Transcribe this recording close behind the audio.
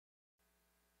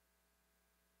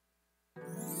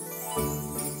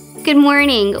Good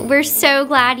morning. We're so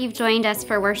glad you've joined us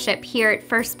for worship here at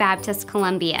First Baptist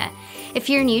Columbia. If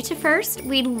you're new to First,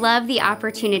 we'd love the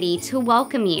opportunity to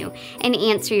welcome you and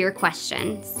answer your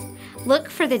questions. Look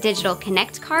for the digital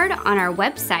Connect card on our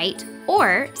website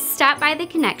or stop by the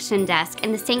connection desk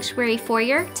in the sanctuary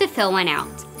foyer to fill one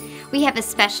out. We have a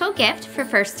special gift for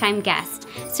first-time guests,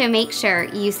 so make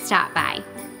sure you stop by.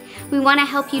 We want to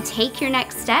help you take your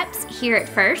next steps here at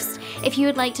First. If you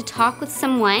would like to talk with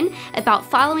someone about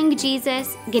following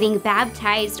Jesus, getting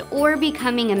baptized, or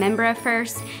becoming a member of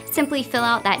First, simply fill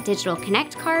out that digital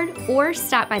Connect card or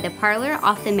stop by the parlor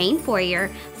off the main foyer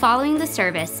following the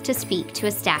service to speak to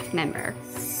a staff member.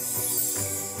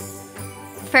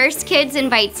 First Kids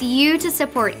invites you to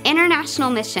support international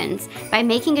missions by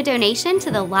making a donation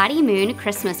to the Lottie Moon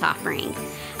Christmas offering.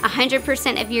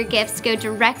 100% of your gifts go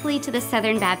directly to the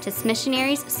Southern Baptist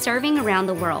missionaries serving around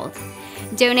the world.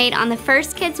 Donate on the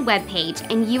First Kids webpage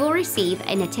and you will receive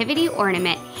a nativity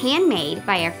ornament handmade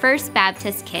by our First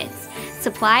Baptist kids.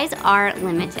 Supplies are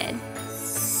limited.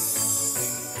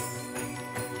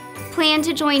 Plan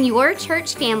to join your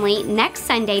church family next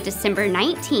Sunday, December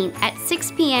 19th at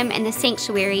 6 p.m. in the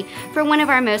sanctuary for one of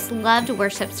our most loved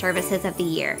worship services of the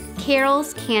year,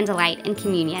 carols, candlelight, and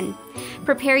communion.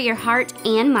 Prepare your heart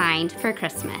and mind for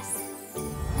Christmas.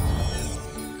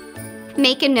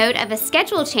 Make a note of a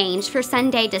schedule change for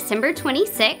Sunday, December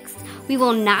 26th. We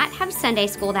will not have Sunday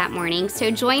school that morning,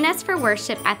 so join us for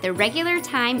worship at the regular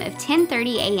time of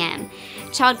 10:30 a.m.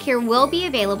 Childcare will be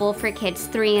available for kids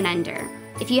 3 and under.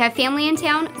 If you have family in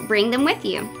town, bring them with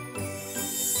you.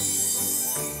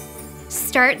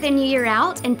 Start the new year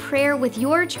out in prayer with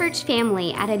your church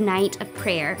family at a night of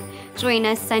prayer. Join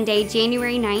us Sunday,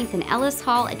 January 9th in Ellis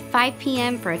Hall at 5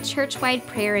 p.m. for a church-wide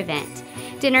prayer event.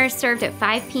 Dinner is served at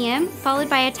 5 p.m., followed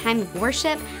by a time of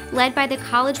worship led by the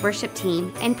college worship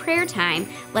team and prayer time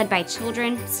led by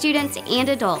children, students, and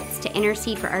adults to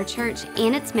intercede for our church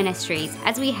and its ministries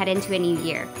as we head into a new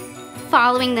year.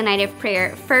 Following the night of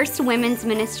prayer, First Women's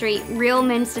Ministry, Real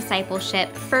Men's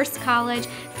Discipleship, First College,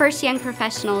 First Young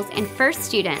Professionals, and First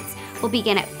Students will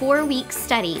begin a 4-week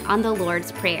study on the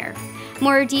Lord's Prayer.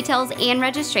 More details and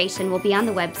registration will be on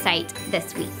the website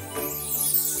this week.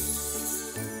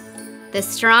 The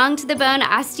Strong to the Bone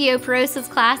Osteoporosis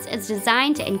class is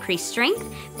designed to increase strength,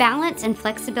 balance, and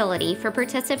flexibility for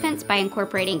participants by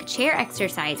incorporating chair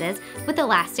exercises with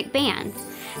elastic bands.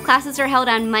 Classes are held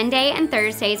on Monday and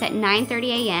Thursdays at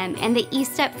 9:30 a.m. in the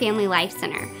Eastep Family Life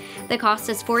Center. The cost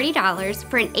is $40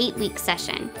 for an 8-week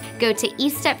session. Go to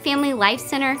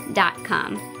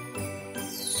eastepfamilylifecenter.com.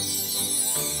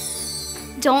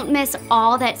 Don't miss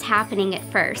all that's happening at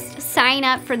First. Sign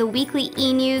up for the weekly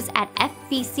e-news at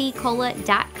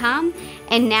fbccola.com.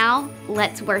 And now,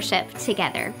 let's worship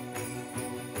together.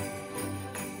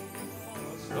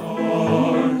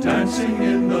 Start dancing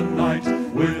in the night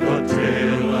with a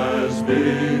tail as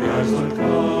big as a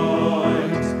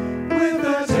kite. With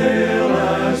a tail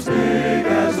as big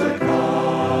as a kite.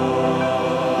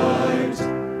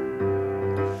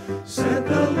 Said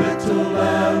the little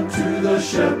lamb to the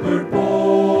shepherd boy.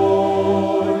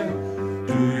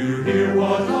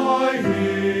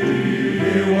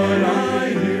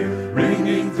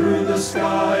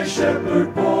 Sky, shepherd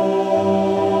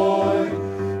boy,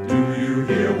 do you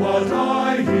hear what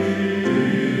I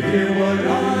hear? Hear what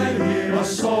I hear? A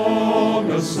song,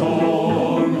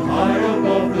 high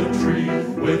above the tree,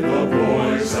 with a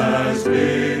voice as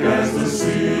big as the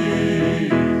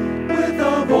sea, with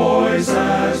a voice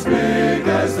as big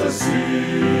as the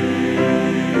sea.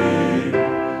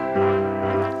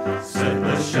 Said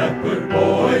the shepherd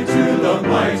boy to the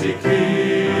mighty king.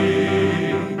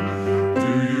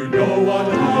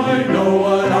 What I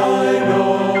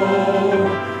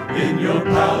know in your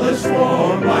palace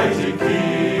for mighty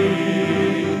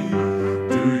king.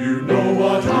 Do you know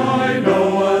what I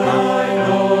know? What I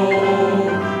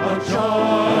know? A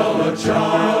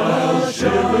child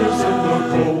shivers in the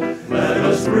cold. Let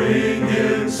us bring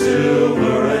him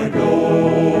silver and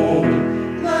gold.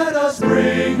 Let us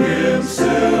bring him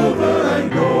silver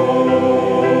and gold.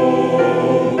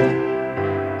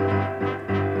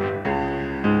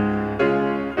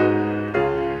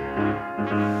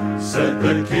 Said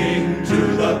the king to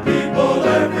the people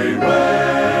everywhere,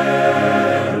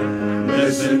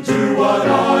 listen to what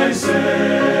I say.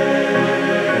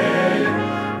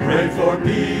 Pray for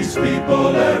peace,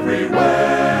 people everywhere,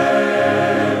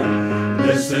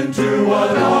 listen to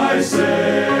what I say.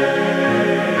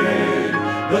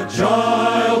 The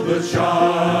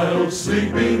child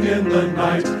sleeping in the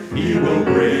night, he will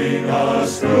bring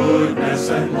us goodness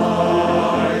and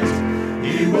light.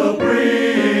 He will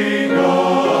bring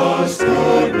us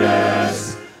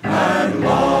goodness and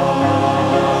light.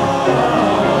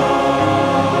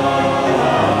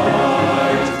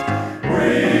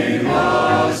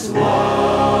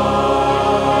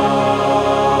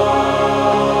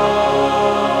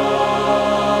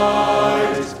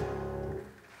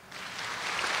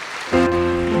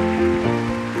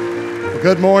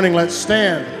 Good morning. Let's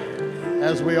stand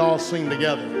as we all sing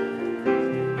together.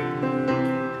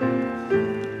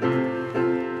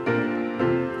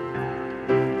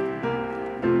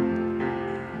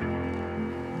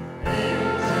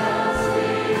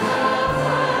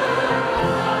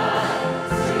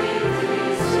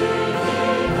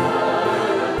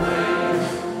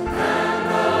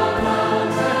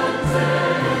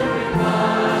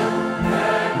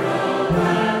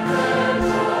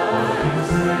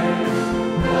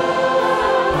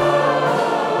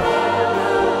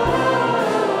 Oh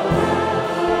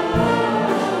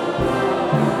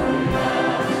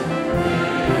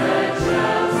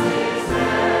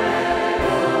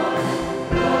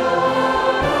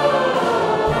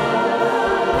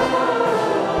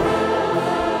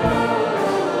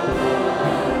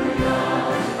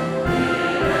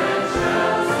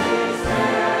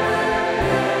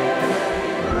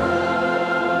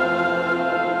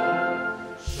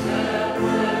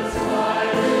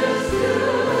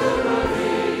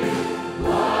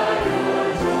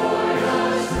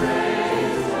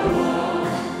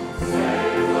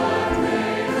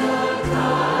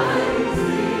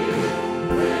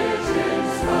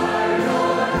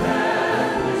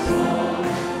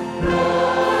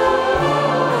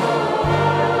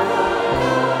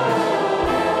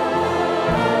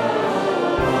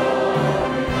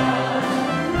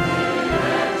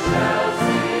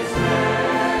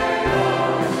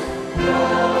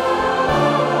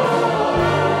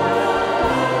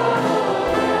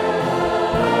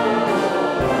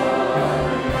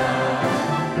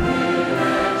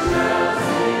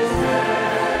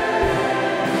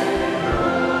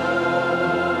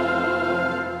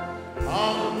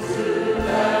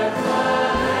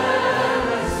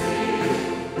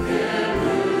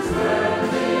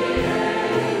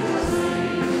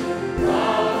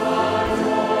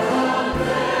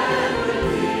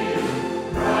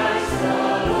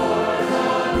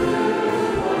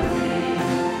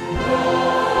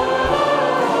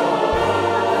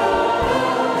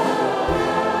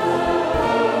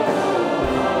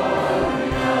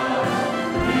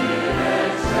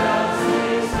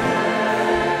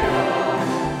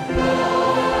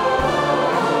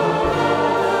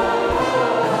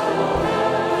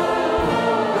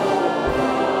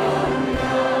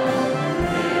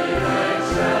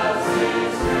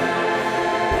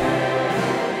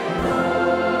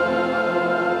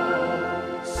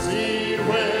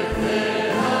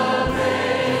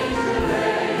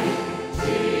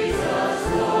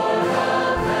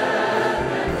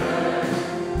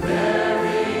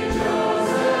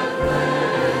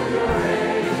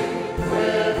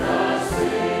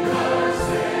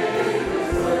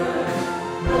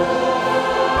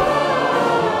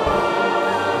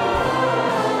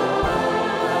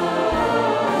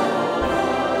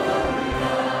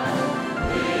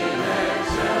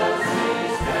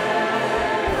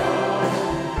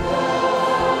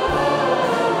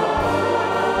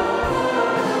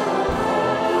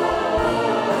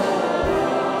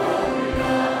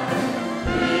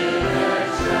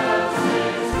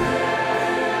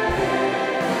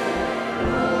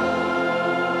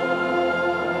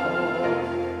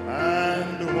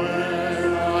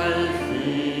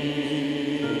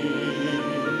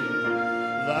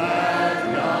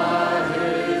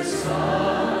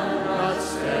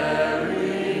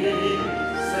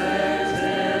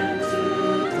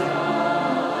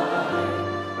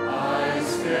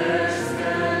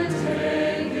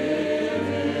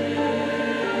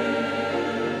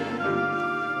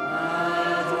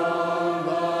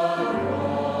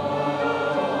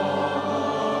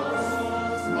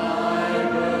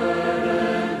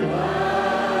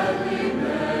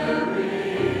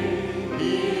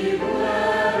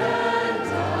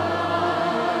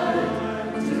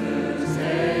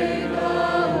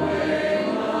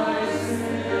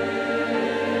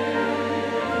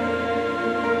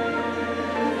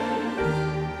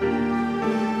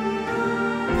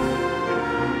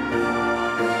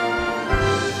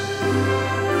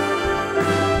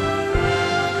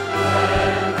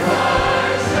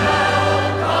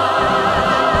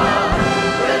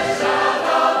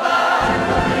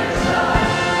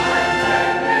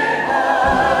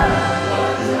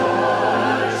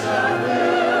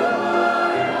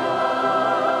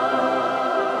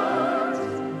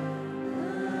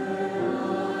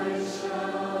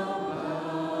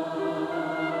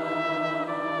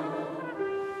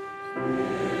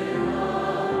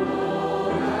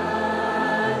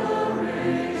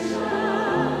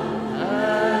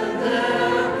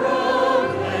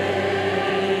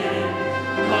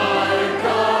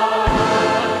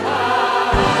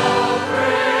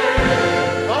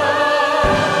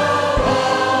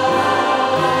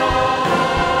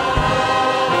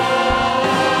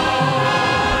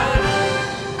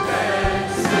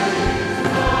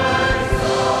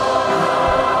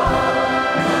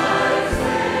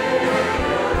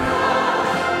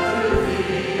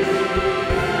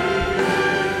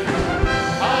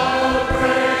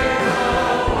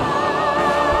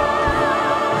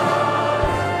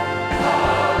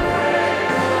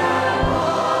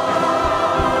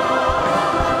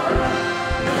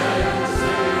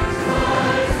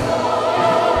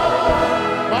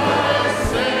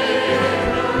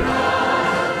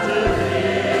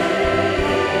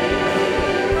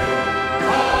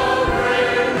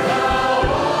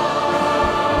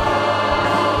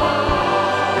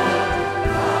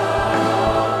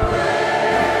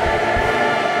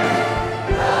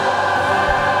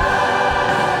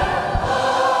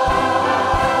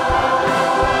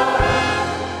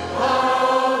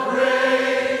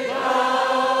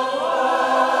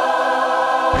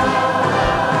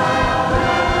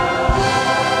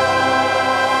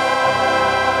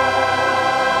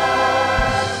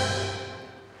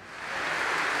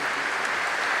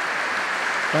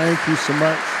Thank you so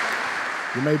much.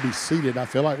 You may be seated. I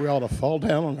feel like we ought to fall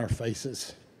down on our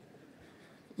faces.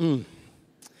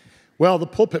 Well, the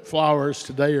pulpit flowers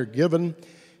today are given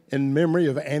in memory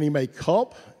of Annie Mae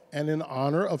Culp and in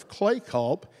honor of Clay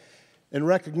Culp in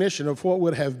recognition of what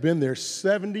would have been their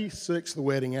 76th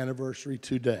wedding anniversary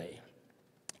today.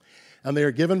 And they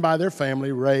are given by their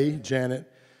family, Ray,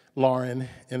 Janet, Lauren,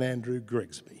 and Andrew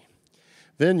Grigsby.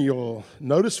 Then you'll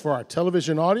notice for our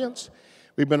television audience,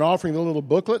 we've been offering the little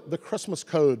booklet, The Christmas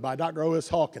Code by Dr. O.S.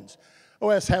 Hawkins.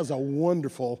 O.S. has a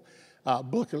wonderful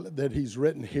booklet that he's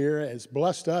written here. It's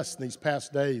blessed us in these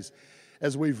past days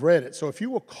as we've read it. So if you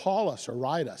will call us or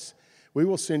write us, we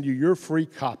will send you your free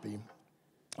copy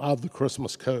of The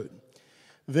Christmas Code.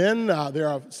 Then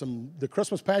the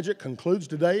Christmas pageant concludes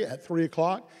today at 3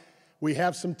 o'clock. We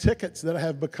have some tickets that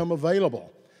have become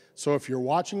available. So if you're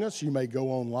watching us, you may go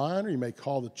online or you may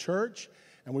call the church,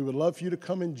 and we would love for you to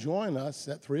come and join us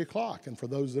at 3 o'clock. And for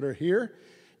those that are here,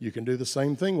 you can do the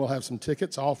same thing. We'll have some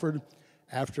tickets offered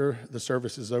after the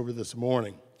service is over this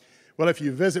morning. Well, if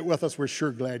you visit with us, we're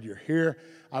sure glad you're here.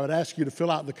 I would ask you to fill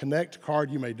out the Connect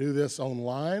card. You may do this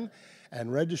online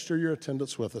and register your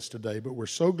attendance with us today. But we're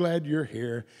so glad you're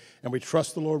here, and we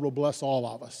trust the Lord will bless all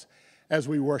of us as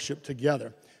we worship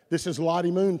together. This is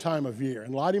Lottie Moon time of year,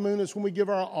 and Lottie Moon is when we give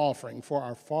our offering for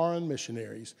our foreign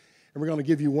missionaries. And we're going to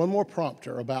give you one more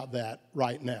prompter about that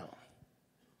right now.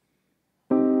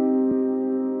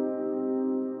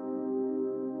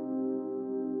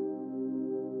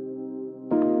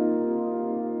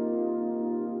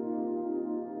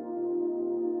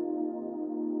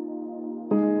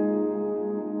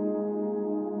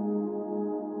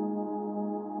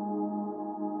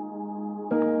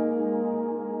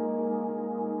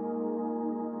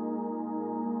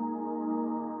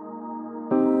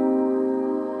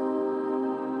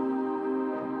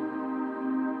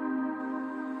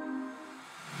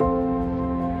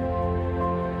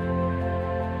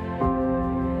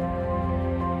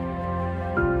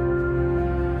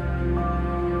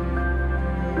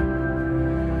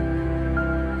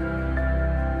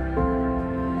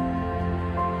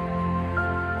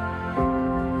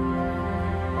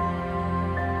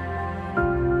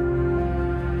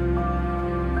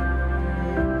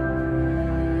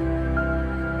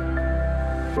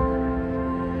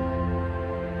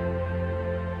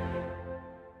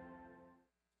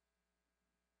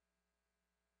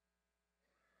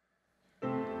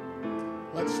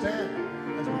 Let's stand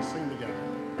as we sing together.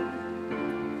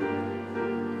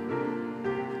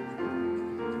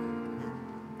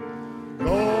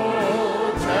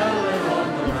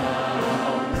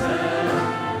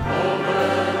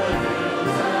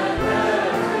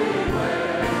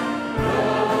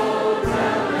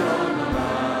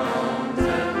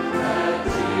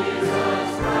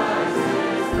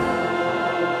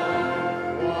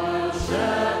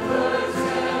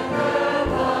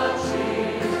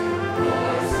 Watching,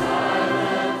 or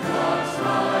silent thoughts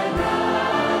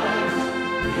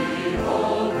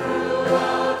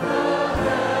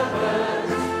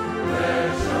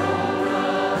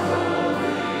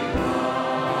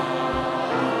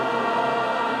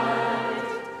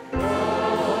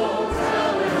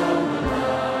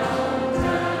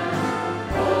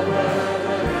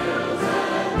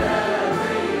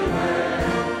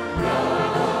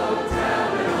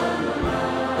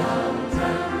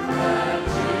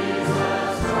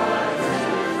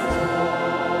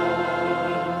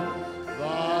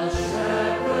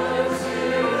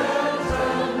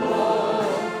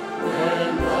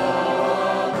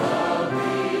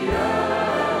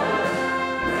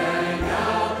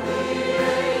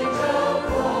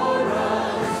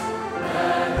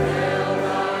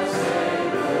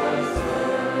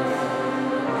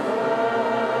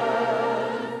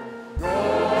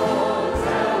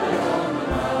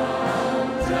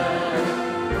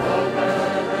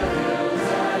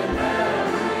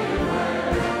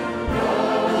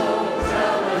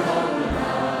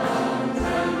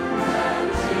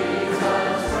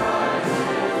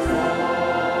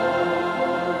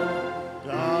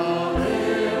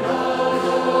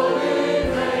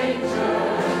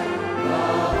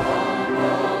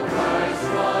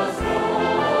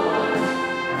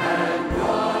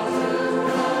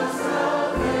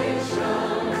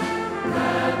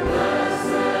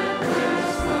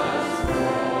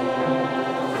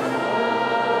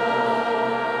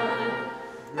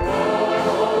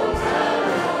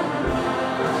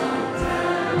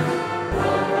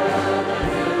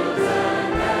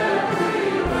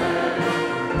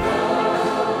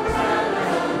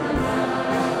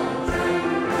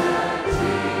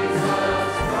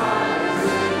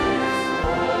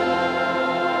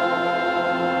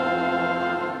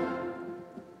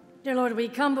Lord, we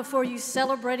come before you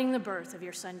celebrating the birth of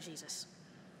your Son, Jesus.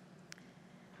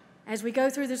 As we go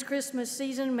through this Christmas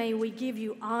season, may we give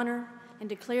you honor and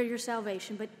declare your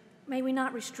salvation, but may we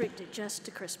not restrict it just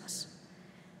to Christmas.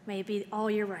 May it be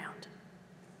all year round.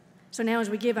 So now as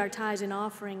we give our tithes and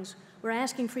offerings, we're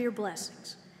asking for your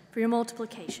blessings, for your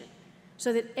multiplication,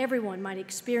 so that everyone might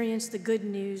experience the good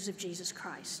news of Jesus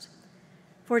Christ.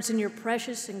 For it's in your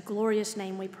precious and glorious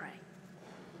name we pray.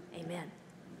 Amen.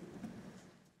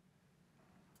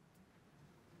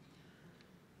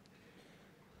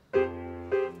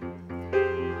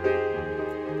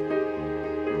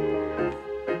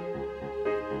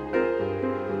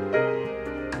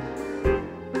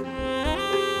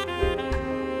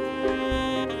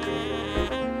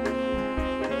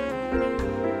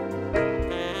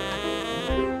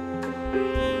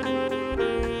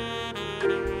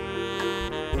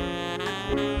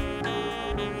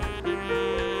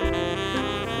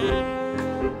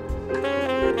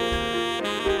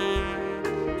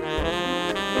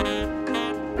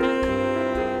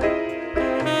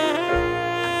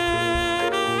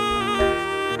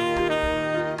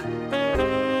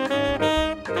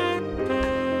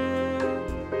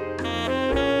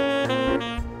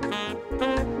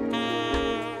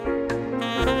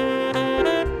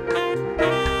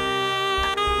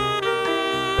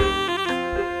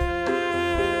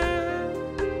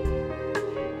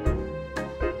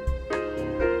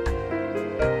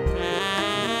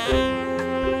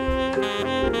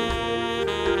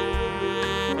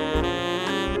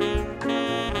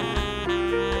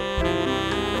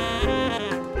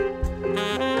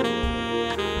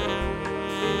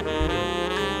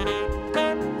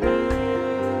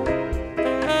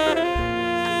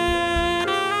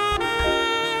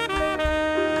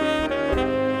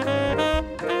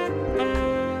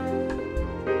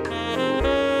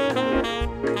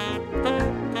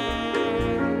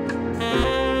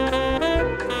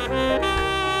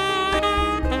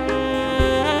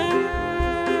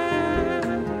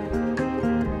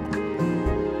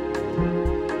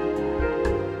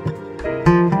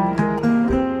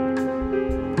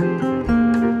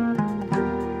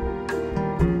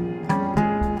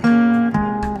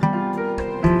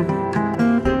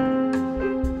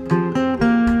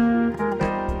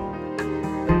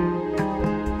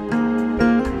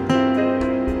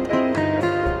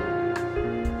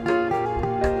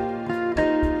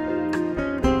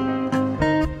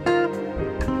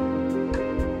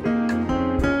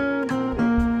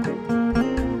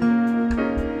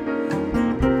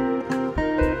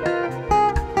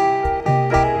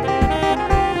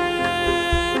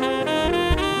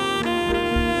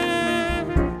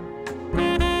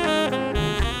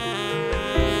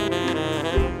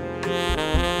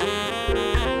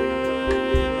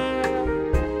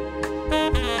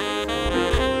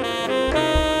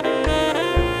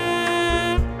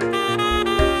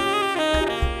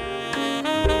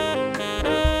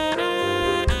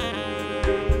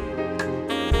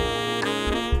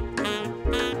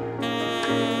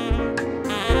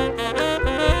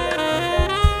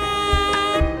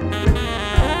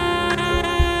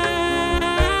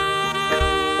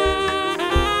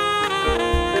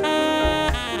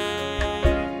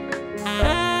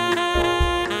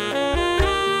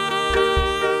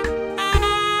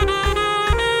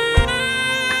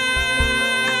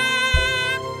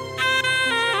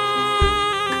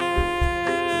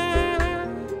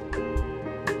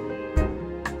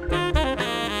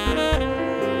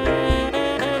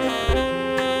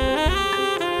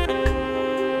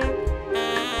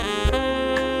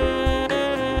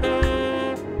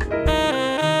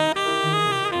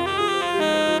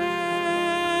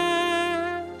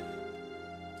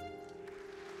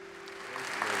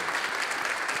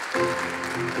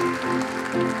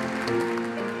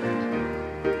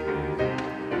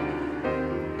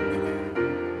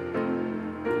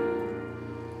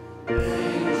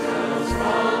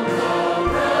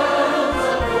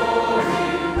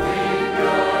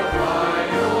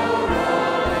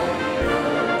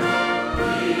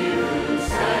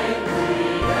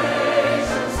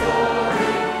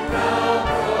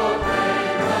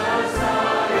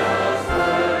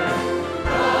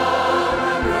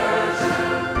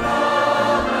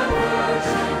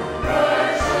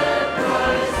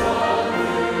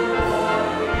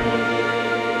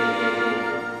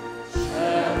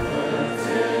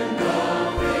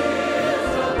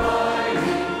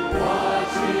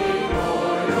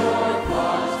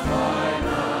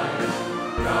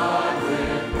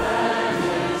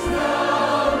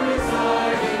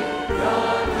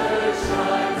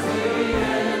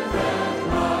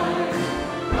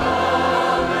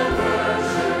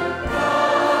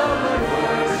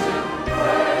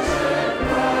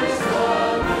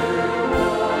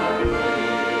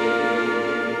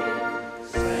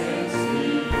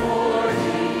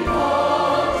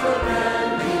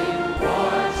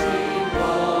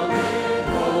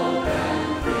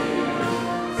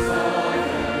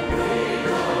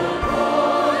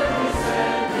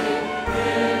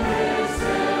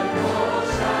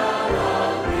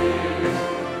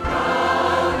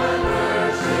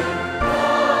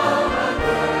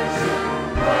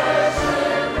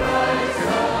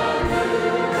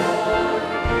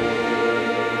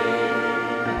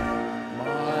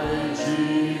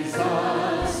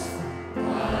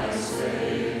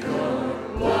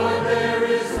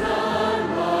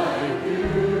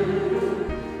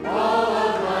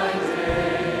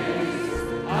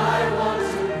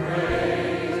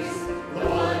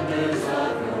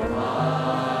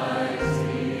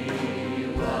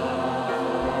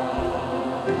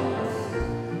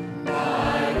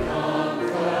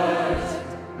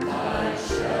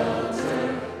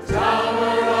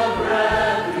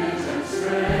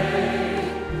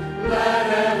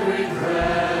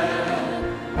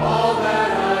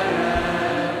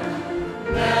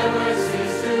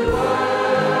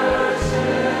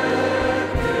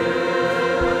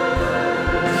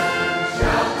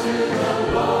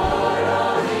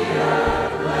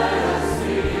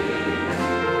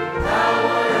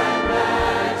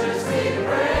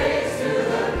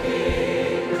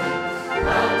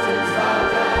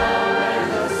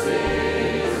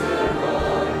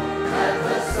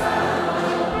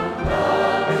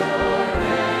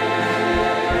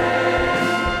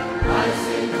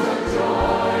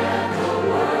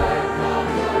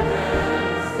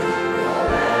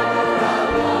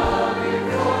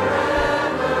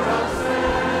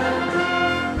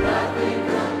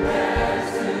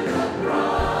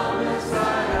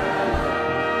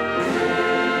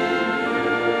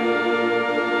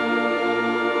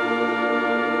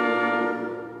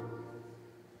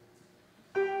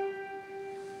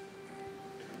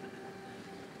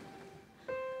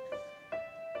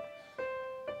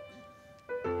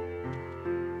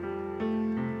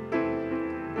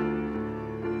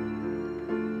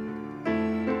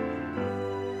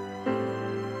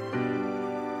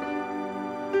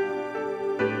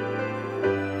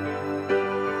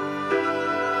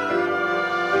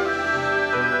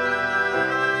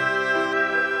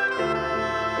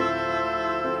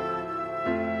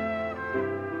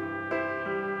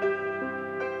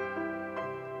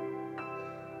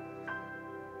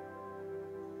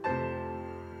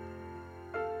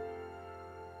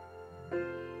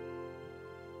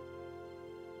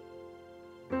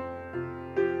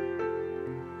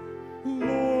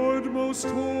 most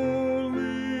holy,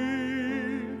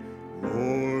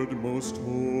 Lord most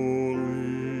holy.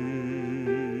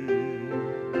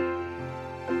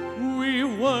 We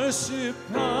worship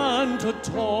and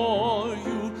adore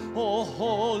you, O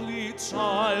holy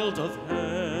child of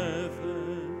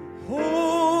heaven.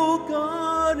 O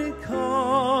God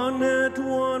incarnate,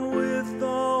 one with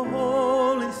the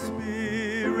Holy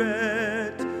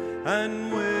Spirit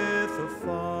and with the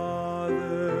Father.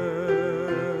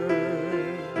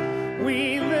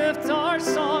 We lift our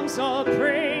songs of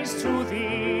praise to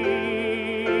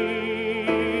thee.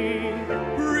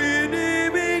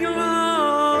 Redeeming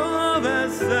love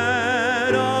has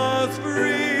set us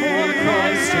free. For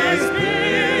Christ has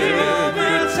been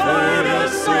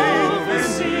victorious over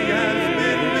sin. He has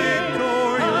been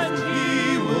victorious, and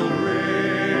he will reign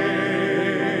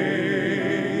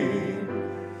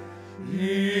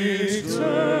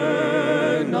eternally.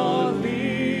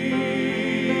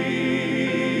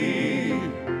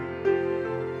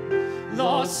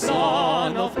 The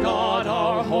Son of God,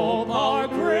 our hope, our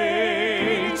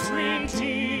great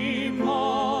Redeemer,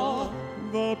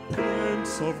 the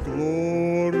Prince of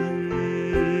Glory.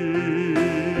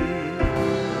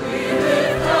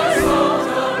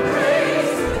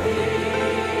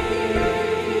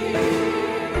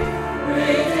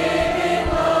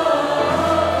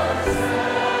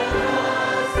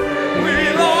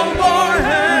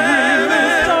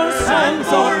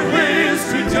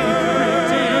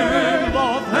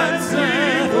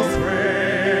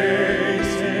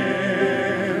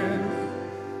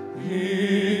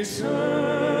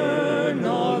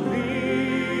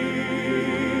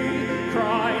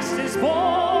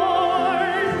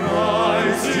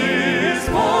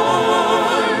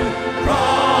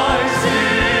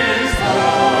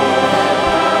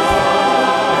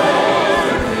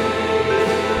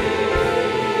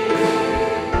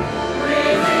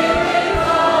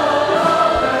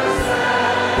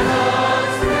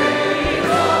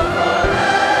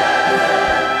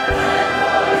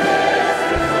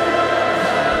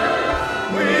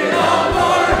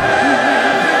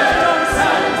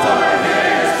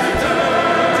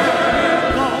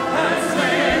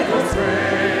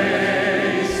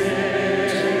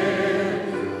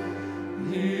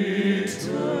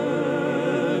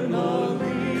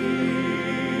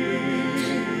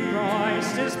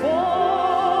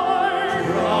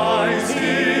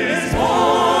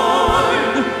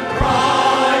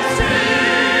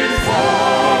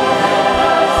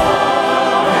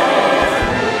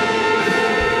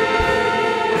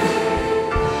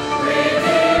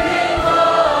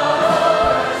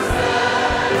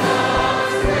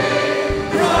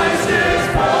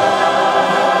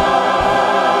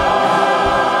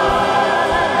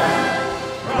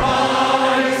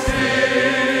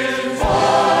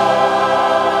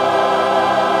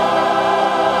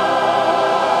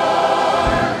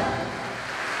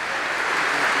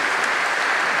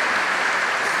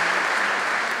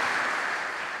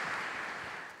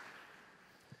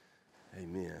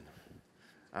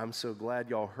 I'm so glad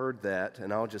y'all heard that,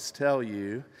 and I'll just tell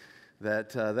you that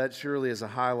that surely is a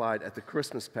highlight at the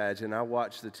Christmas pageant. I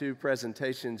watched the 2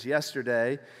 presentations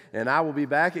yesterday, and I will be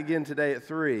back again today at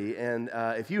 3, and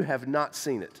if you have not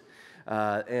seen it,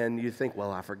 and you think,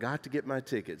 well, I forgot to get my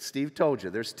tickets. Steve told you,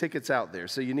 there's tickets out there,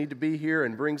 so you need to be here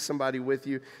and bring somebody with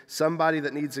you, somebody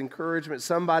that needs encouragement,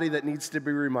 somebody that needs to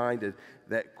be reminded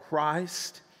that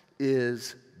Christ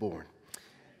is born,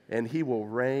 and he will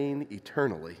reign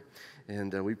eternally.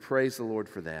 And we praise the Lord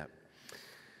for that.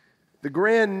 The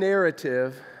grand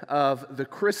narrative of the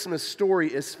Christmas story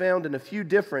is found in a few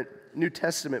different New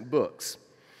Testament books.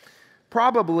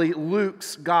 Probably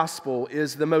Luke's gospel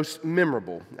is the most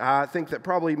memorable. I think that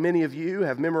probably many of you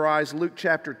have memorized Luke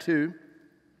chapter 2.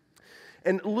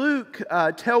 And Luke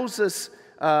tells us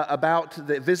about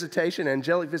the visitation,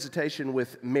 angelic visitation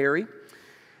with Mary.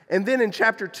 And then in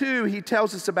chapter 2, he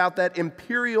tells us about that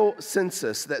imperial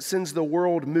census that sends the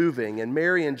world moving. And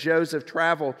Mary and Joseph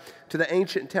travel to the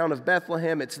ancient town of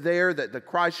Bethlehem. It's there that the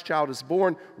Christ child is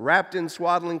born, wrapped in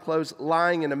swaddling clothes,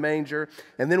 lying in a manger.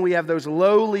 And then we have those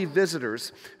lowly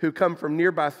visitors who come from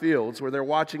nearby fields where they're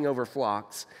watching over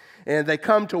flocks. And they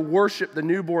come to worship the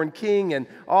newborn king. And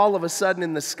all of a sudden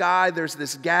in the sky, there's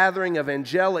this gathering of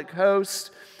angelic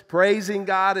hosts praising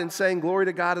God and saying, "Glory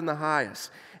to God in the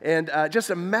highest." And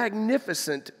just a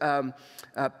magnificent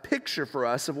picture for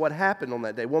us of what happened on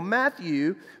that day. Well,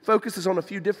 Matthew focuses on a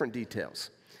few different details.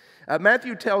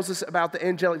 Matthew tells us about the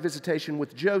angelic visitation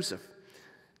with Joseph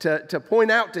to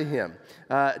point out to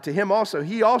him also,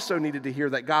 he also needed to hear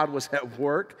that God was at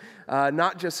work,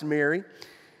 not just Mary.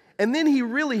 And then he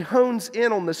really hones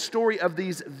in on the story of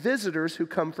these visitors who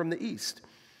come from the east.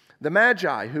 The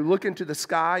Magi who look into the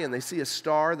sky and they see a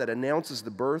star that announces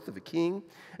the birth of a king,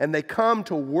 and they come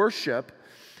to worship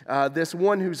this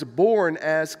one who's born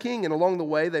as king. And along the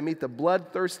way, they meet the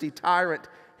bloodthirsty tyrant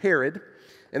Herod.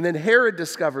 And then Herod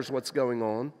discovers what's going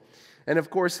on. And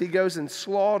of course, he goes and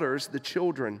slaughters the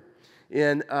children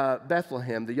in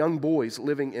Bethlehem, the young boys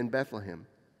living in Bethlehem.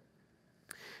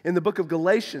 In the book of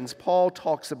Galatians, Paul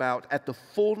talks about at the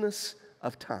fullness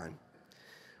of time,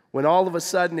 when all of a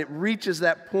sudden it reaches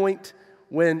that point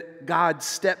when God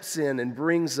steps in and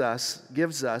gives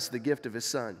us the gift of his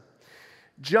Son.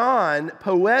 John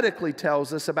poetically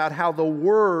tells us about how the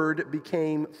Word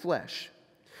became flesh.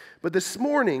 But this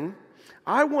morning,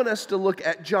 I want us to look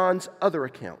at John's other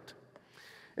account.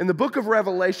 In the book of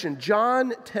Revelation,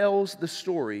 John tells the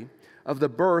story of the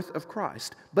birth of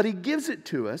Christ, but he gives it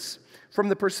to us from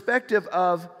the perspective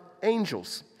of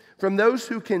angels, from those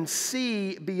who can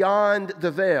see beyond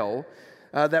the veil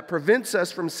that prevents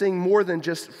us from seeing more than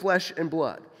just flesh and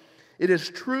blood. It is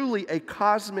truly a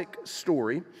cosmic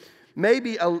story,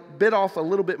 maybe a bit off a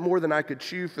little bit more than I could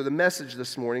chew for the message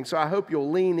this morning, so I hope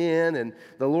you'll lean in and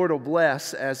the Lord will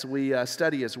bless as we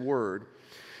study His Word.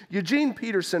 Eugene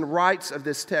Peterson writes of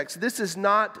this text, "This is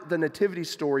not the nativity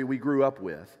story we grew up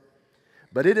with,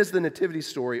 but it is the nativity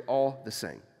story all the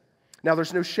same." Now,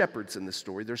 there's no shepherds in this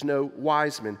story. There's no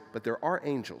wise men, but there are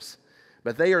angels.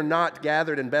 But they are not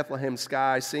gathered in Bethlehem's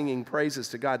sky singing praises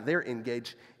to God. They're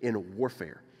engaged in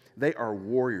warfare. They are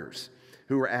warriors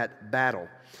who are at battle.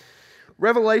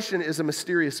 Revelation is a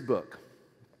mysterious book.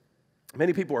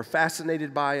 Many people are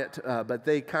fascinated by it, but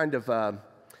they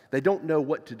they don't know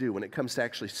what to do when it comes to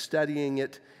actually studying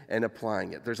it and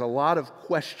applying it. There's a lot of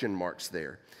question marks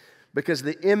there because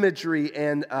the imagery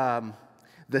and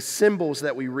the symbols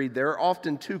that we read there are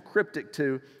often too cryptic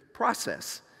to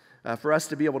process for us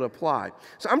to be able to apply.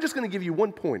 So I'm just going to give you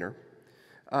one pointer,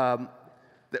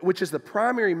 which is the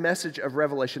primary message of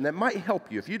Revelation that might help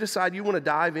you. If you decide you want to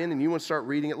dive in and you want to start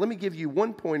reading it, let me give you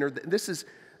one pointer. This is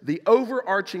the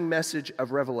overarching message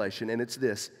of Revelation, and it's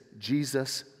this: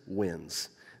 Jesus wins.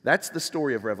 That's the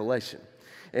story of Revelation.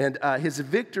 And his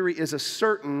victory is a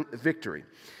certain victory.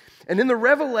 And in the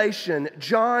Revelation,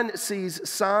 John sees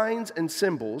signs and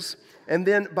symbols, and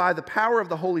then by the power of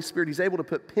the Holy Spirit, he's able to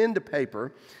put pen to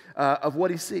paper of what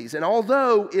he sees. And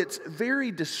although it's very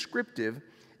descriptive,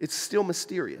 it's still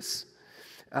mysterious.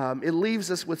 It leaves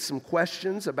us with some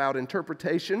questions about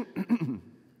interpretation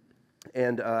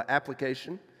and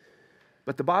application.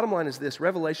 But the bottom line is this: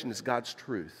 Revelation is God's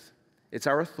truth. It's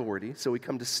our authority, so we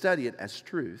come to study it as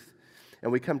truth,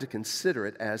 and we come to consider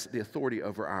it as the authority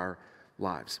over our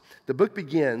lives. The book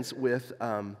begins with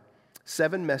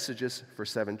 7 messages for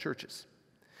 7 churches.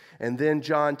 And then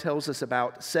John tells us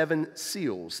about 7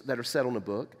 seals that are set on a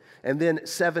book, and then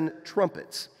 7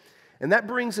 trumpets. And that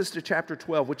brings us to chapter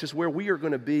 12, which is where we are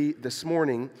going to be this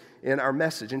morning in our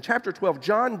message. In chapter 12,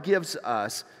 John gives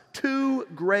us 2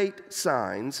 great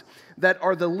signs that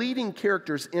are the leading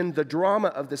characters in the drama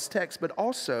of this text, but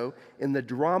also in the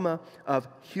drama of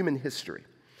human history.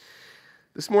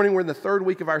 This morning, we're in the 3rd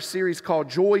week of our series called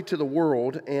Joy to the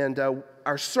World, and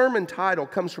our sermon title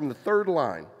comes from the 3rd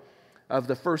line of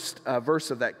the first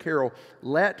verse of that carol,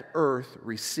 "Let earth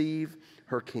receive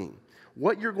her King."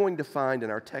 What you're going to find in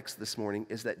our text this morning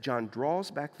is that John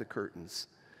draws back the curtains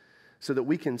so that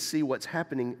we can see what's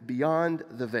happening beyond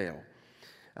the veil,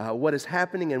 what is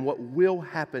happening and what will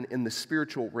happen in the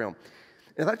spiritual realm.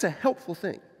 And that's a helpful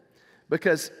thing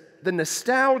because the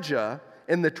nostalgia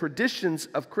and the traditions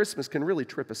of Christmas can really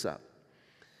trip us up.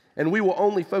 And we will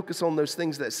only focus on those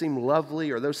things that seem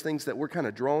lovely or those things that we're kind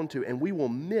of drawn to, and we will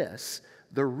miss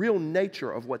the real nature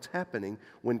of what's happening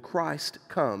when Christ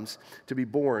comes to be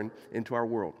born into our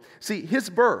world. See, his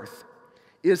birth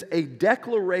is a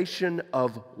declaration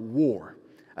of war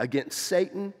against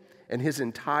Satan and his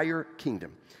entire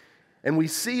kingdom. And we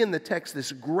see in the text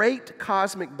this great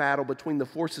cosmic battle between the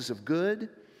forces of good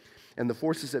and the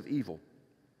forces of evil.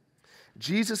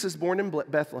 Jesus is born in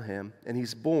Bethlehem, and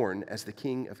he's born as the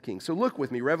King of Kings. So look with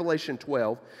me, Revelation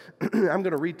 12. I'm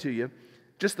going to read to you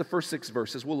just the first 6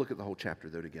 verses. We'll look at the whole chapter,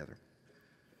 though, together.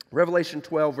 Revelation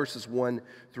 12, verses 1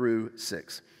 through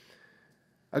 6.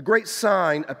 A great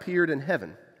sign appeared in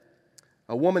heaven,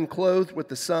 a woman clothed with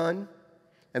the sun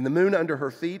and the moon under her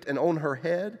feet, and on her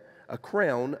head a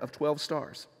crown of 12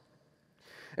 stars.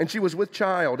 And she was with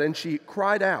child, and she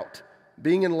cried out,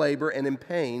 being in labor and in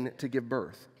pain to give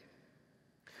birth.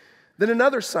 Then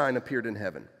another sign appeared in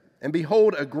heaven, and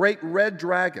behold, a great red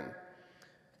dragon,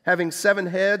 having 7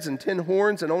 heads and 10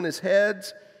 horns, and on his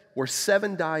heads were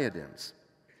 7 diadems.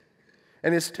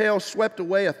 And his tail swept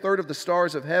away 1/3 of the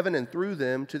stars of heaven and threw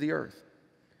them to the earth.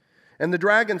 And the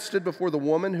dragon stood before the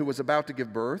woman who was about to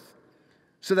give birth,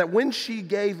 so that when she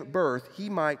gave birth, he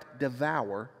might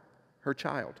devour her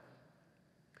child.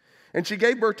 And she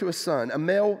gave birth to a son, a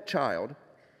male child,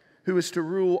 who is to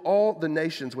rule all the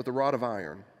nations with a rod of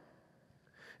iron.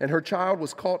 And her child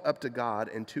was caught up to God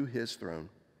and to his throne.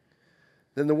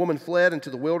 Then the woman fled into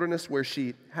the wilderness, where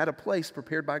she had a place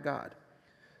prepared by God,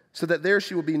 so that there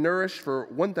she will be nourished for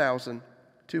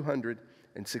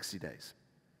 1,260 days.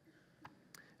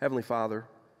 Heavenly Father,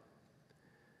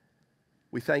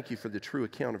 we thank you for the true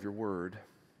account of your word.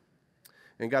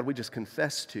 And God, we just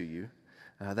confess to you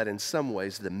that in some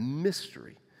ways the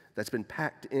mystery that's been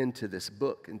packed into this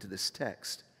book, into this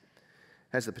text,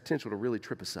 has the potential to really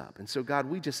trip us up. And so, God,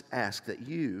 we just ask that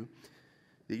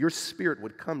your Spirit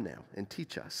would come now and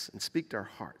teach us and speak to our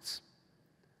hearts.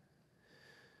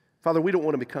 Father, we don't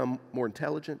want to become more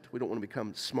intelligent. We don't want to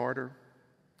become smarter.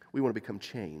 We want to become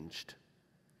changed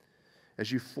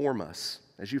as you form us,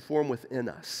 as you form within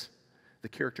us the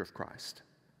character of Christ.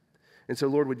 And so,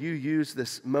 Lord, would you use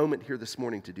this moment here this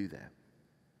morning to do that?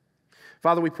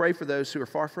 Father, we pray for those who are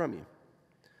far from you,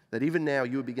 that even now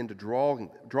you would begin to drawing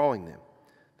them,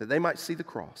 that they might see the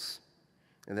cross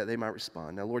and that they might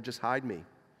respond. Now, Lord, just hide me,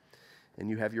 and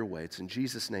you have your way. It's in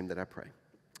Jesus' name that I pray.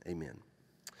 Amen.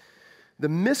 The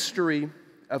mystery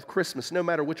of Christmas, no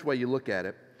matter which way you look at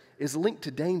it, is linked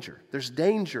to danger. There's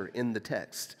danger in the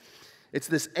text. It's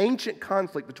this ancient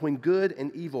conflict between good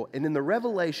and evil. And in the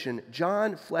Revelation,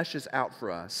 John fleshes out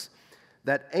for us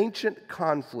that ancient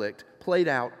conflict played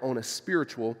out on a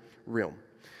spiritual realm.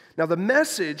 Now, the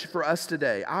message for us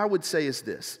today, I would say, is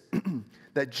this,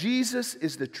 that Jesus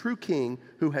is the true king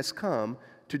who has come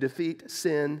to defeat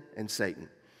sin and Satan.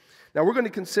 Now, we're going to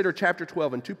consider chapter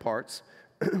 12 in two parts.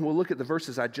 We'll look at the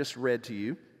verses I just read to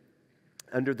you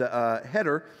under the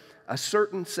header, A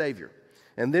Certain Savior.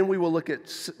 And then we will look at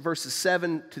verses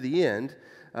 7 to the end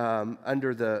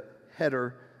under the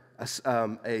header,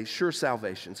 a sure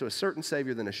salvation. So a certain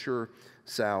Savior, then a sure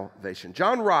salvation.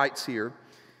 John writes here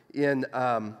in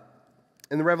the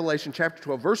Revelation chapter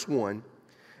 12, verse 1,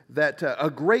 that a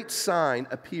great sign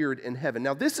appeared in heaven.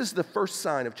 Now, this is the first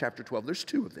sign of chapter 12. There's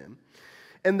two of them.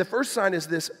 And the first sign is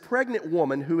this pregnant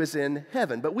woman who is in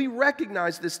heaven. But we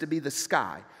recognize this to be the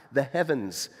sky, the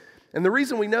heavens. And the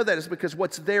reason we know that is because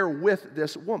what's there with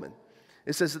this woman.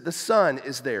 It says that the sun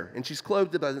is there, and she's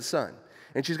clothed by the sun.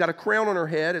 And she's got a crown on her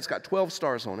head. It's got 12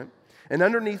 stars on it. And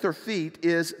underneath her feet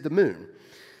is the moon.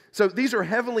 So these are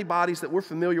heavenly bodies that we're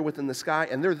familiar with in the sky,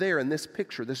 and they're there in this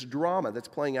picture, this drama that's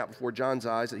playing out before John's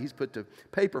eyes that he's put to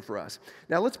paper for us.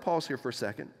 Now, let's pause here for a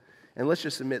second, and let's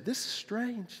just admit, this is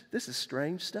strange. This is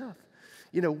strange stuff.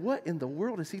 You know, what in the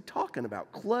world is he talking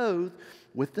about? Clothed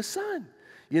with the sun.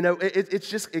 You know,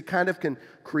 it kind of can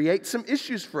create some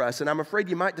issues for us, and I'm afraid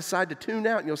you might decide to tune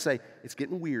out, and you'll say, it's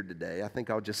getting weird today. I think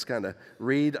I'll just kind of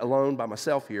read alone by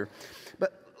myself here.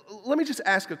 But let me just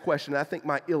ask a question that I think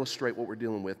might illustrate what we're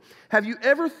dealing with. Have you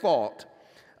ever thought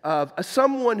of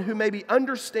someone who maybe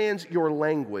understands your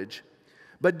language,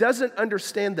 but doesn't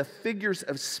understand the figures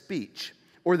of speech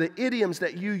or the idioms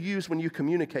that you use when you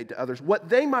communicate to others, what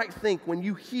they might think when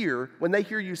they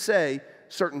hear you say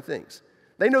certain things?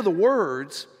 They know the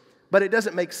words, but it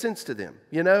doesn't make sense to them,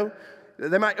 you know?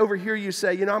 They might overhear you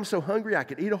say, you know, I'm so hungry I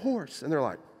could eat a horse. And they're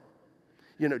like,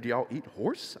 you know, do y'all eat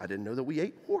horse? I didn't know that we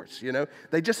ate horse, you know?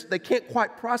 They can't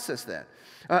quite process that.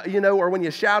 You know, or when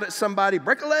you shout at somebody,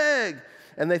 break a leg,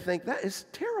 and they think, that is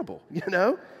terrible, you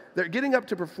know? They're getting up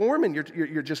to perform, and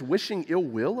you're just wishing ill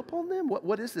will upon them?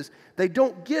 What is this? They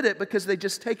don't get it because they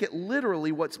just take it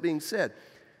literally what's being said.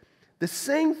 The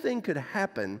same thing could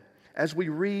happen as we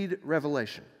read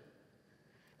Revelation.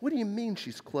 What do you mean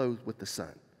she's clothed with the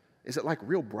sun? Is it like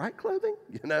real bright clothing?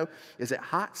 You know, is it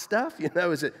hot stuff? You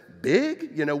know, is it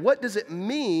big? You know, what does it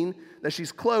mean that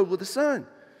she's clothed with the sun?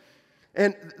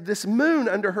 And this moon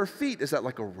under her feet, is that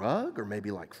like a rug or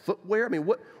maybe like footwear? I mean,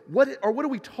 what are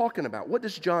we talking about? What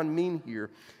does John mean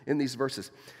here in these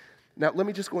verses? Now, let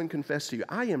me just go and confess to you,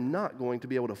 I am not going to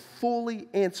be able to fully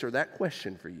answer that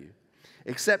question for you,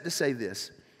 except to say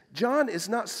this. John is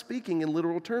not speaking in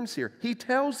literal terms here. He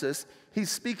tells us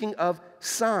he's speaking of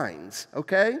signs,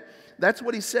 okay? That's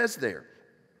what he says there.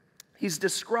 He's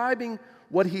describing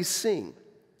what he's seeing.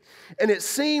 And it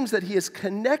seems that he is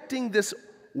connecting this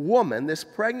woman, this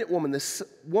pregnant woman, this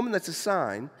woman that's a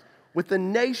sign, with the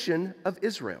nation of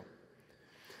Israel.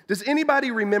 Does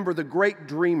anybody remember the great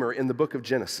dreamer in the book of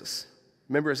Genesis?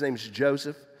 Remember his name's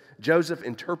Joseph? Joseph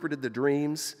interpreted the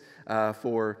dreams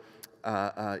for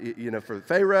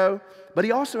Pharaoh, but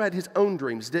he also had his own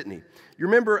dreams, didn't he? You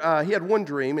remember he had one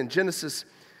dream in Genesis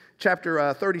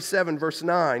chapter 37, verse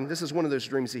 9. This is one of those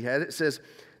dreams he had. It says,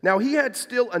 Now he had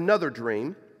still another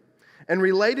dream, and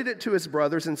related it to his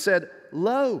brothers, and said,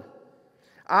 Lo,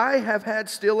 I have had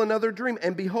still another dream,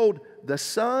 and behold, the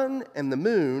sun and the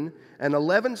moon and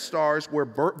 11 stars were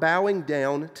bowing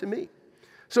down to me.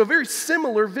 So a very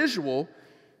similar visual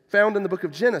found in the book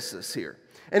of Genesis here.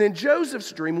 And in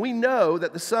Joseph's dream, we know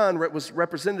that the sun was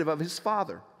representative of his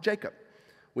father, Jacob.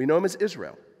 We know him as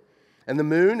Israel. And the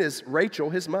moon is Rachel,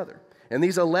 his mother. And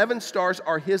these 11 stars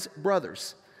are his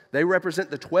brothers. They represent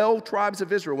the 12 tribes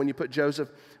of Israel when you put Joseph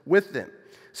with them.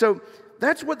 So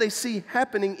that's what they see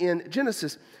happening in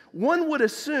Genesis. One would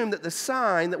assume that the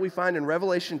sign that we find in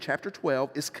Revelation chapter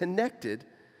 12 is connected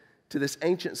to this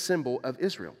ancient symbol of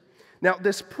Israel. Now,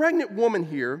 this pregnant woman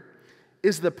here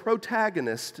is the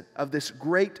protagonist of this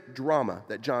great drama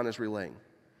that John is relaying.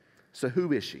 So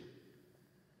who is she?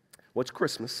 Well, it's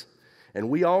Christmas, and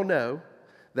we all know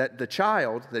that the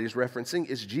child that he's referencing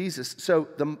is Jesus. So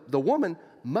the woman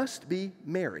must be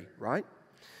Mary, right?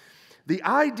 The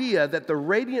idea that the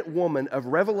radiant woman of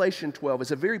Revelation 12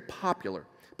 is a very popular,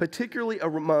 particularly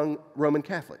among Roman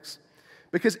Catholics.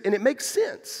 And it makes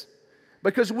sense,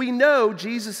 because we know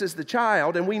Jesus is the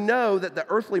child, and we know that the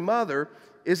earthly mother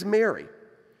is Mary.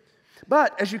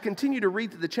 But as you continue to read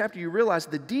through the chapter, you realize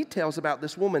the details about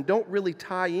this woman don't really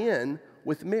tie in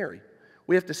with Mary.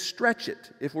 We have to stretch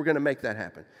it if we're going to make that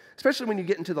happen, especially when you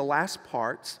get into the last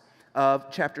parts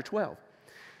of chapter 12.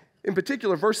 In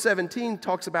particular, verse 17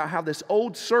 talks about how this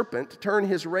old serpent turned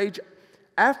his rage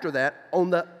after that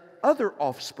on the other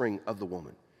offspring of the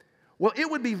woman. Well, it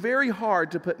would be very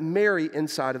hard to put Mary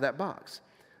inside of that box.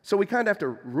 So we kind of have to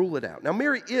rule it out. Now,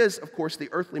 Mary is, of course, the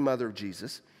earthly mother of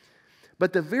Jesus.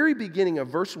 But the very beginning of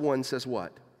verse 1 says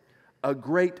what? A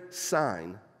great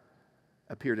sign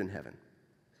appeared in heaven.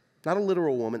 Not a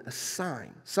literal woman, a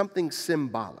sign, something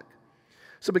symbolic.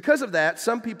 So because of that,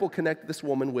 some people connect this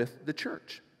woman with the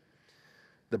church,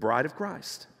 the bride of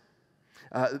Christ.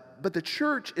 But the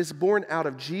church is born out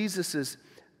of Jesus'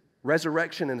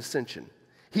 resurrection and ascension.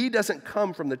 He doesn't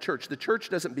come from the church. The church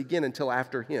doesn't begin until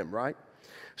after him, right?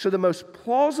 So the most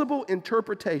plausible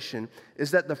interpretation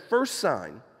is that the first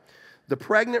sign, the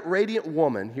pregnant, radiant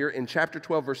woman here in chapter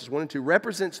 12, verses 1 and 2,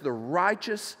 represents the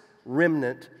righteous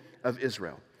remnant of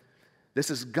Israel. This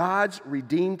is God's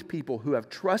redeemed people who have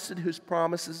trusted his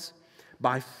promises,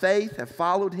 by faith have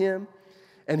followed him,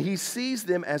 and he sees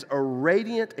them as a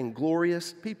radiant and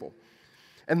glorious people.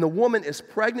 And the woman is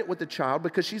pregnant with the child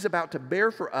because she's about to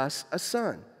bear for us a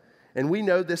son. And we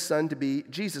know this son to be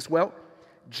Jesus. Well,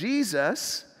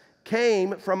 Jesus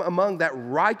came from among that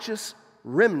righteous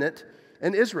remnant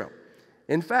in Israel.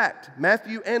 In fact,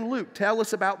 Matthew and Luke tell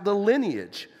us about the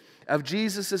lineage of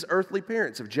Jesus' earthly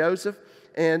parents, of Joseph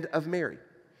and of Mary.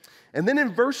 And then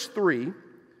in verse 3,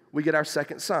 we get our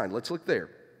second sign. Let's look there.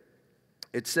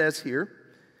 It says here,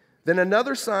 Then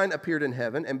another sign appeared in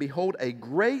heaven, and behold, a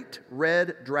great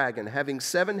red dragon, having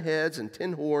 7 heads and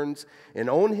 10 horns, and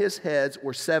on his heads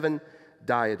were 7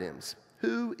 diadems.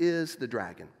 Who is the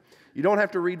dragon? You don't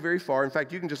have to read very far. In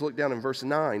fact, you can just look down in verse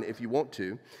 9 if you want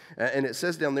to. And it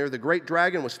says down there, the great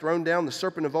dragon was thrown down, the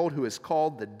serpent of old, who is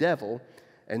called the devil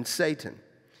and Satan.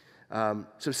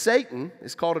 So Satan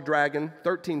is called a dragon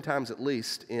 13 times at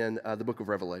least in the book of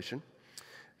Revelation.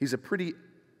 He's a pretty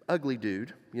ugly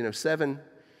dude. 7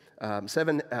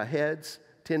 heads,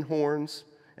 10 horns,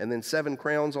 and then 7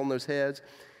 crowns on those heads.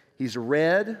 He's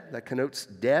red. That connotes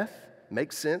death.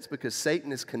 Makes sense because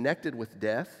Satan is connected with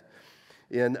death.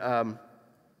 In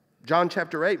John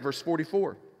chapter 8, verse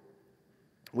 44,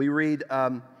 we read,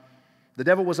 the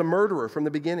devil was a murderer from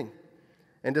the beginning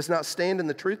and does not stand in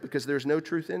the truth because there's no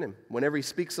truth in him. Whenever he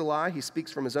speaks a lie, he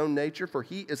speaks from his own nature, for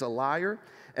he is a liar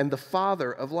and the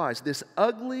father of lies. This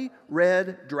ugly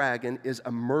red dragon is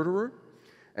a murderer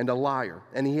and a liar,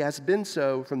 and he has been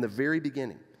so from the very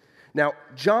beginning. Now,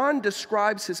 John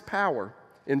describes his power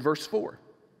in verse 4.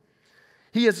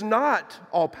 He is not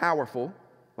all-powerful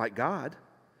like God,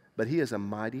 but he is a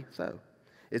mighty foe.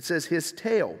 It says his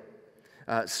tail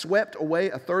swept away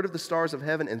a third of the stars of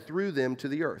heaven and threw them to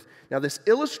the earth. Now, this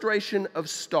illustration of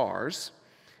stars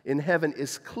in heaven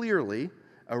is clearly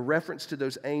a reference to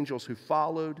those angels who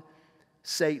followed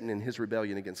Satan in his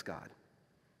rebellion against God.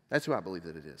 That's who I believe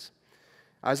that it is.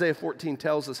 Isaiah 14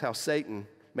 tells us how Satan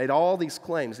made all these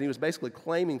claims, and he was basically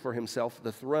claiming for himself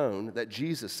the throne that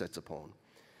Jesus sits upon.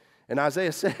 And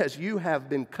Isaiah says, you have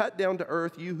been cut down to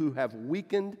earth, you who have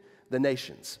weakened the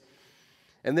nations.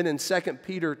 And then in 2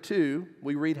 Peter 2,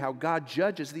 we read how God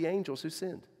judges the angels who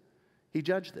sinned. He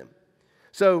judged them.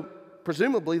 So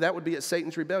presumably that would be at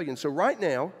Satan's rebellion. So right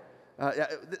now,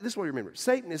 this is what you remember.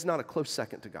 Satan is not a close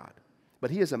second to God,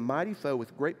 but he is a mighty foe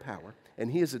with great power,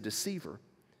 and he is a deceiver.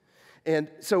 And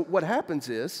so what happens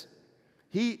is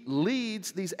he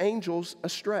leads these angels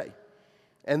astray,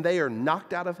 and they are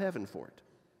knocked out of heaven for it.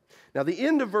 Now, the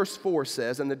end of verse 4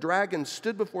 says, "And the dragon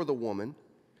stood before the woman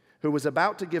who was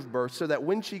about to give birth, so that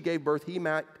when she gave birth, he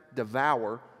might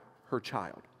devour her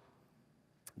child."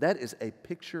 That is a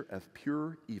picture of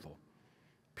pure evil,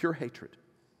 pure hatred.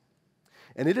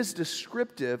 And it is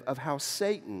descriptive of how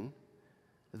Satan,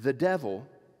 the devil,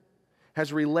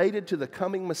 has related to the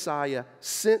coming Messiah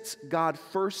since God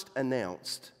first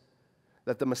announced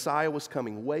that the Messiah was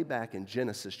coming way back in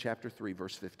Genesis chapter 3,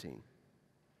 verse 15.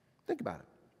 Think about it.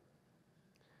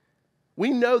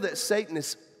 We know that Satan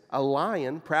is a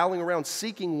lion prowling around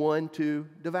seeking one to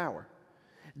devour.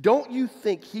 Don't you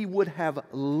think he would have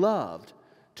loved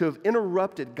to have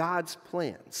interrupted God's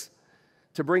plans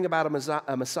to bring about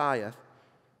a Messiah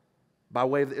by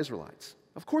way of the Israelites?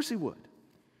 Of course he would.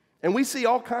 And we see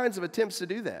all kinds of attempts to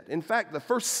do that. In fact, the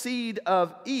first seed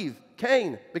of Eve,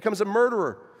 Cain, becomes a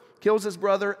murderer, kills his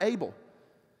brother Abel.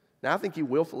 Now, I think he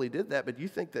willfully did that, but you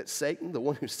think that Satan, the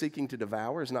one who's seeking to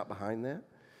devour, is not behind that?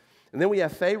 And then we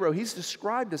have Pharaoh. He's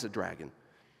described as a dragon.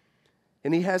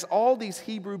 And he has all these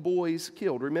Hebrew boys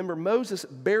killed. Remember, Moses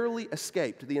barely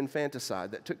escaped the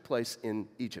infanticide that took place in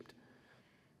Egypt.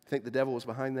 Think the devil was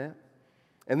behind that?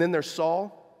 And then there's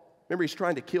Saul. Remember, he's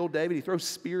trying to kill David. He throws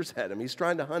spears at him. He's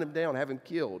trying to hunt him down, have him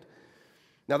killed.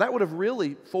 Now, that would have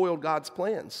really foiled God's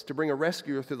plans to bring a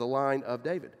rescuer through the line of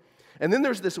David. And then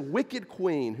there's this wicked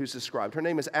queen who's described. Her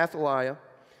name is Athaliah,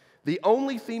 the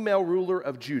only female ruler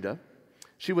of Judah.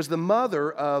 She was the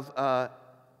mother of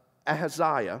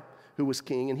Ahaziah, who was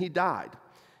king, and he died.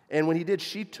 And when he did,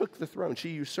 she took the throne. She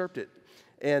usurped it.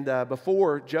 And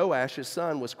before Joash, his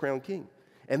son, was crowned king.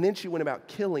 And then she went about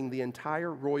killing the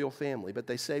entire royal family. But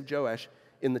they saved Joash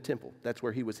in the temple. That's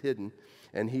where he was hidden,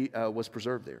 and he was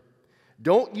preserved there.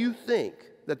 Don't you think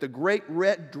that the great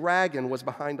red dragon was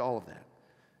behind all of that?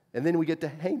 And then we get to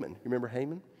Haman. You remember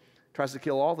Haman? Tries to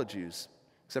kill all the Jews,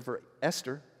 except for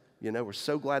Esther. You know, we're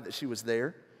so glad that she was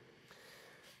there.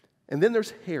 And then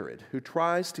there's Herod, who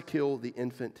tries to kill the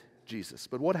infant Jesus.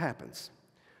 But what happens?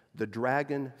 The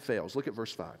dragon fails. Look at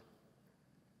verse 5.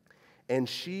 "And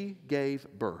she gave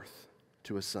birth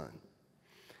to a son."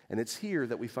 And it's here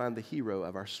that we find the hero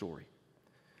of our story.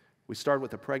 We started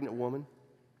with a pregnant woman,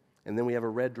 and then we have a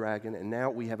red dragon, and now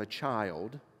we have a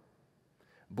child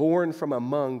born from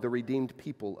among the redeemed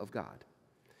people of God.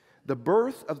 The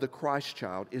birth of the Christ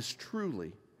child is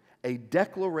truly a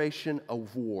declaration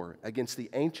of war against the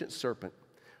ancient serpent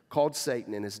called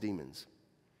Satan and his demons.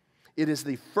 It is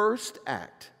the first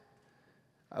act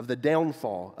of the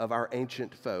downfall of our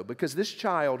ancient foe, because this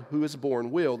child who is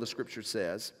born will, the scripture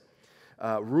says,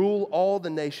 rule all the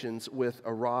nations with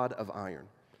a rod of iron.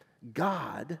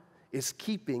 God is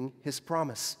keeping his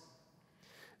promise.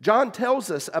 John tells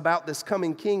us about this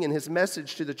coming king in his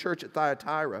message to the church at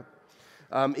Thyatira.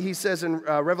 He says in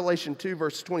Revelation 2,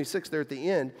 verse 26, there at the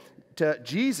end, to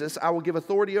Jesus, "I will give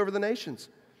authority over the nations,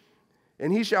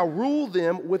 and he shall rule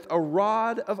them with a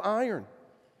rod of iron."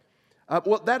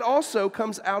 Well, that also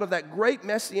comes out of that great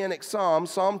messianic psalm,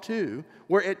 Psalm 2,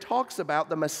 where it talks about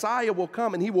the Messiah will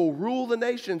come and he will rule the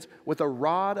nations with a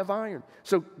rod of iron.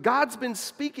 So God's been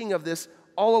speaking of this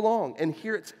all along, and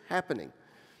here it's happening.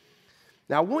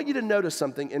 Now, I want you to notice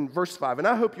something in verse 5, and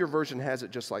I hope your version has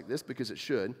it just like this because it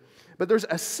should, but there's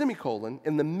a semicolon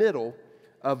in the middle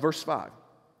of verse 5.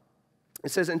 It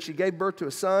says, "And she gave birth to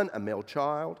a son, a male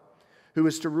child, who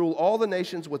is to rule all the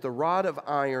nations with a rod of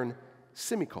iron,"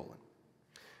 semicolon.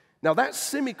 Now, that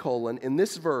semicolon in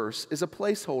this verse is a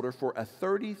placeholder for a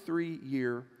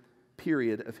 33-year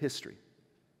period of history.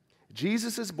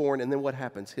 Jesus is born, and then what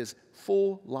happens? His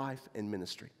full life and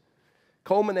ministry,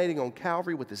 culminating on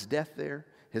Calvary with his death there,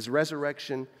 his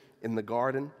resurrection in the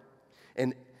garden.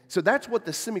 And so that's what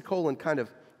the semicolon kind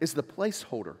of is the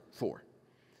placeholder for.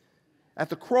 At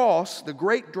the cross, the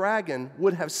great dragon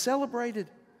would have celebrated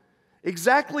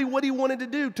exactly what he wanted to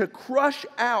do, to crush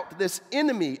out this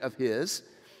enemy of his.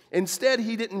 Instead,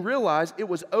 he didn't realize it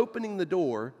was opening the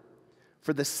door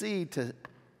for the seed to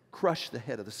crush the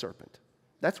head of the serpent.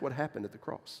 That's what happened at the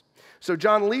cross. So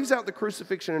John leaves out the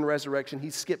crucifixion and resurrection. He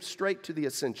skips straight to the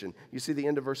ascension. You see the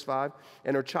end of verse 5?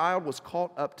 "And her child was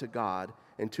caught up to God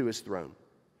and to his throne."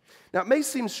 Now, it may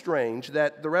seem strange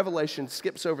that the Revelation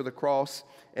skips over the cross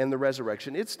and the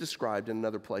resurrection. It's described in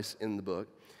another place in the book.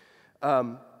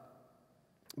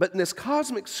 But in this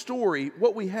cosmic story,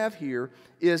 what we have here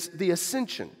is the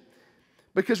ascension.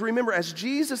 Because remember, as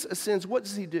Jesus ascends, what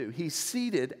does he do? He's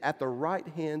seated at the right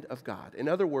hand of God. In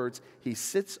other words, he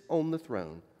sits on the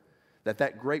throne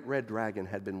that great red dragon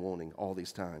had been wanting all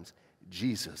these times.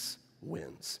 Jesus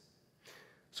wins.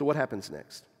 So what happens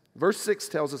next? Verse 6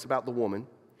 tells us about the woman.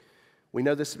 We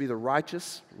know this to be the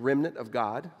righteous remnant of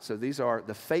God. So these are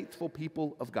the faithful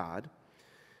people of God.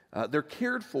 They're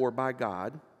cared for by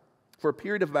God for a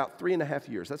period of about 3.5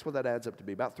 years. That's what that adds up to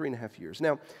be, about 3.5 years.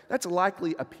 Now, that's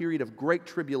likely a period of great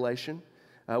tribulation.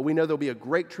 We know there'll be a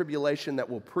great tribulation that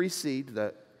will precede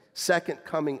the second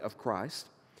coming of Christ.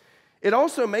 It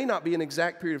also may not be an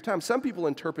exact period of time. Some people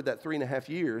interpret that 3.5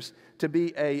 years to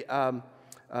be a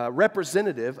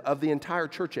representative of the entire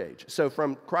church age. So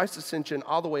from Christ's ascension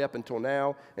all the way up until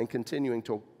now and continuing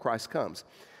till Christ comes.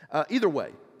 Either way,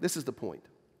 this is the point.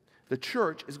 The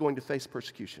church is going to face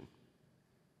persecution.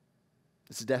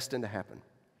 It's destined to happen.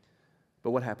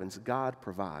 But what happens? God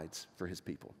provides for his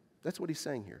people. That's what he's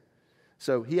saying here.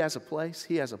 So he has a place,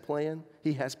 he has a plan,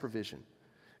 he has provision.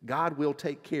 God will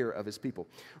take care of his people.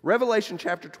 Revelation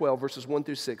chapter 12, verses 1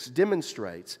 through 6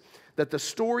 demonstrates that the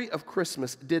story of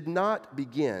Christmas did not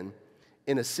begin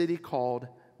in a city called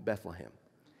Bethlehem.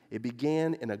 It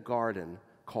began in a garden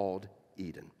called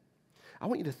Eden. I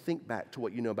want you to think back to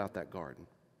what you know about that garden.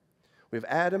 We have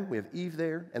Adam, we have Eve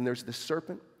there, and there's the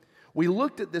serpent. We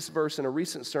looked at this verse in a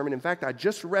recent sermon. In fact, I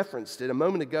just referenced it a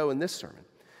moment ago in this sermon.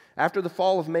 After the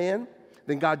fall of man,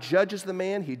 then God judges the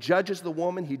man, he judges the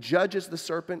woman, he judges the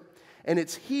serpent, and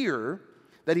it's here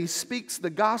that he speaks the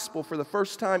gospel for the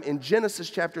first time in Genesis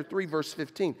chapter 3, verse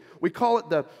 15. We call it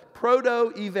the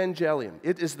proto-evangelium.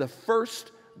 It is the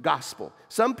first gospel.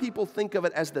 Some people think of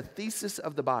it as the thesis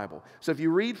of the Bible. So if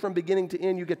you read from beginning to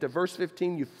end, you get to verse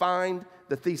 15, you find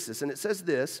the thesis. And it says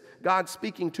this, God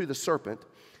speaking to the serpent,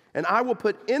 "And I will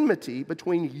put enmity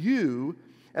between you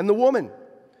and the woman,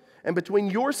 and between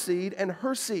your seed and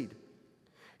her seed.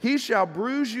 He shall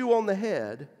bruise you on the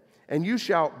head, and you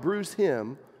shall bruise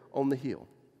him on the heel."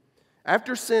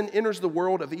 After sin enters the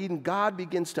world of Eden, God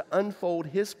begins to unfold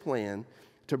his plan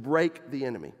to break the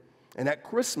enemy. And at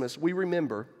Christmas, we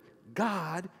remember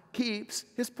God keeps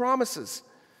his promises.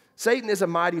 Satan is a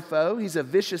mighty foe. He's a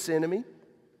vicious enemy.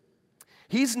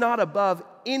 He's not above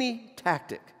any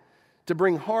tactic to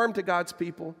bring harm to God's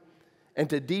people and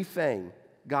to defame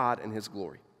God and his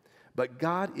glory. But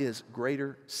God is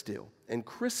greater still. And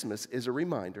Christmas is a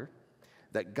reminder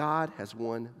that God has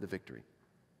won the victory.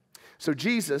 So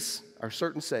Jesus, our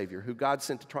certain Savior, who God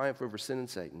sent to triumph over sin and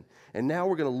Satan, and now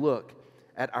we're going to look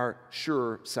at our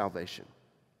sure salvation.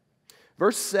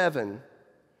 Verse 7,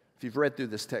 if you've read through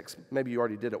this text, maybe you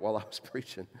already did it while I was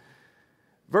preaching.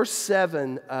 Verse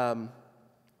 7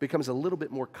 becomes a little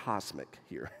bit more cosmic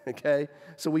here, okay?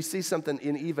 So we see something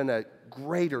in even a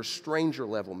greater, stranger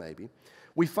level maybe.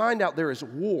 We find out there is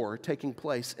war taking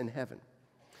place in heaven.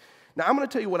 Now, I'm going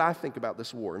to tell you what I think about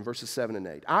this war in verses 7 and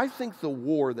 8. I think the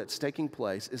war that's taking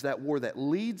place is that war that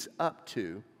leads up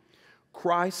to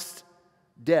Christ's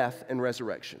death and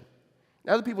resurrection.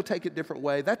 Now, other people take it a different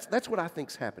way. That's what I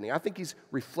think's happening. I think he's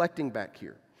reflecting back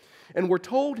here. And we're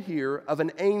told here of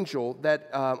an angel that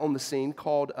on the scene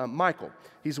called Michael.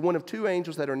 He's one of two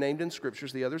angels that are named in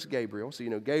Scriptures. The other's Gabriel. So you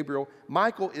know Gabriel.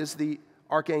 Michael is the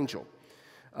archangel.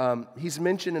 He's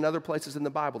mentioned in other places in the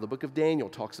Bible. The book of Daniel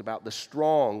talks about the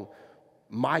strong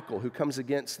Michael who comes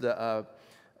against the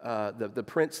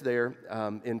prince there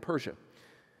in Persia,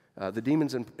 the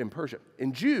demons in Persia.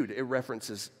 In Jude, it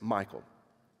references Michael.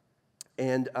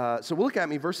 And so look at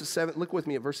me, verses 7. Look with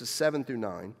me at verses 7 through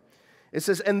 9. It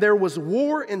says, "And there was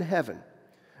war in heaven.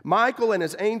 Michael and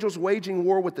his angels waging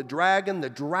war with the dragon. The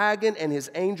dragon and his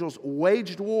angels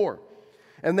waged war.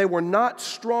 And they were not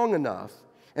strong enough.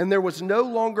 And there was no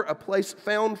longer a place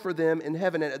found for them in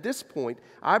heaven." And at this point,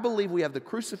 I believe we have the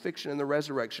crucifixion and the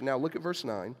resurrection. Now look at verse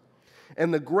 9.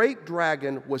 "And the great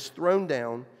dragon was thrown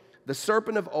down, the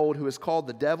serpent of old, who is called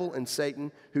the devil and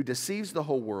Satan, who deceives the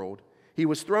whole world. He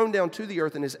was thrown down to the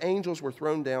earth, and his angels were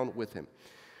thrown down with him."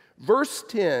 Verse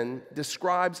 10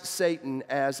 describes Satan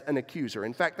as an accuser.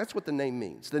 In fact, that's what the name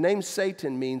means. The name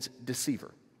Satan means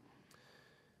deceiver.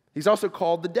 He's also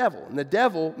called the devil, and the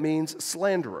devil means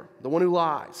slanderer, the one who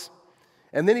lies.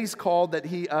 And then he's called that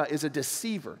he is a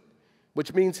deceiver,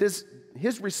 which means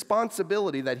his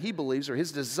responsibility that he believes, or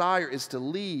his desire, is to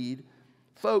lead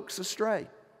folks astray.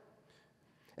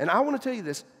 And I want to tell you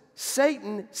this,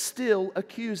 Satan still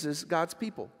accuses God's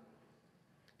people.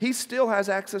 He still has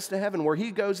access to heaven where he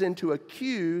goes in to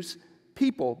accuse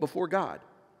people before God.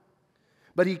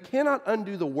 But he cannot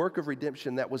undo the work of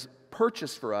redemption that was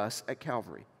purchased for us at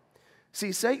Calvary.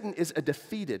 See, Satan is a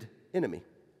defeated enemy,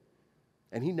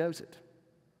 and he knows it.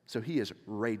 So he is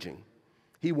raging.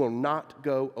 He will not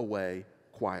go away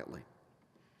quietly.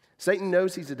 Satan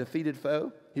knows he's a defeated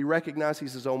foe. He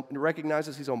recognizes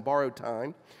he's on borrowed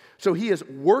time. So he is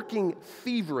working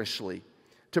feverishly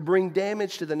to bring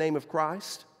damage to the name of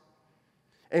Christ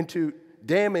and to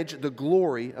damage the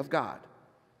glory of God.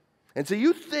 And so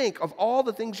you think of all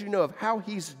the things you know of how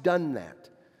he's done that,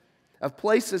 of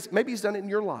places, maybe he's done it in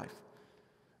your life.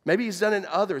 Maybe he's done it in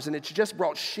others, and it's just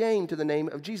brought shame to the name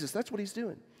of Jesus. That's what he's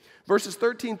doing. Verses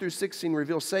 13 through 16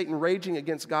 reveal Satan raging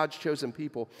against God's chosen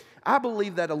people. I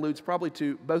believe that alludes probably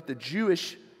to both the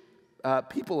Jewish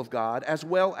people of God as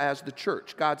well as the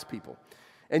church, God's people.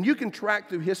 And you can track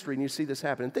through history and you see this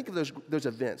happen. And think of those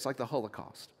events like the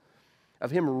Holocaust,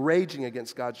 of him raging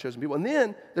against God's chosen people. And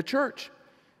then the church.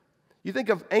 You think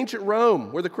of ancient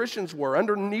Rome, where the Christians were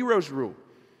under Nero's rule.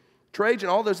 Trajan,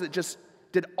 all those that just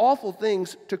did awful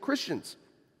things to Christians.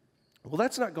 Well,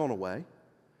 that's not gone away.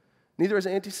 Neither is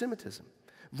anti-Semitism.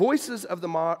 Voices of the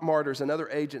martyrs and other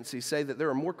agencies say that there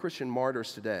are more Christian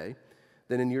martyrs today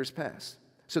than in years past.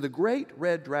 So the great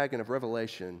red dragon of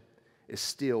Revelation is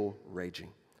still raging.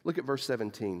 Look at verse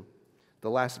 17, the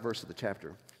last verse of the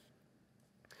chapter.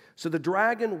 So the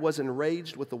dragon was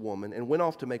enraged with the woman and went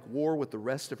off to make war with the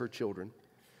rest of her children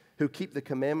who keep the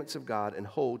commandments of God and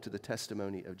hold to the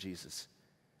testimony of Jesus.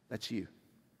 That's you.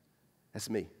 That's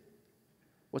me.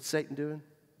 What's Satan doing?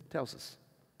 Tells us.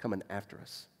 Coming after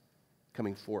us.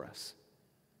 Coming for us.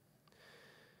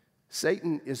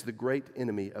 Satan is the great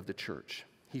enemy of the church.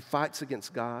 He fights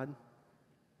against God,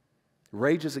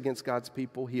 rages against God's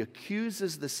people. He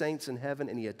accuses the saints in heaven,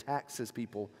 and he attacks his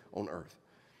people on earth.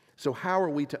 So how are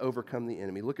we to overcome the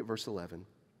enemy? Look at verse 11.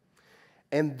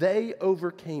 And they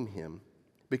overcame him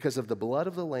because of the blood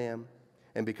of the Lamb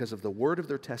and because of the word of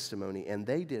their testimony, and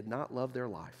they did not love their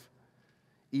life,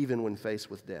 even when faced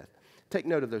with death. Take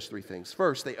note of those three things.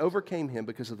 First, they overcame him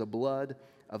because of the blood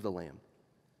of the Lamb.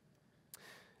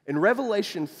 In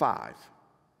Revelation 5,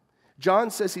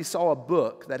 John says he saw a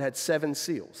book that had 7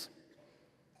 seals.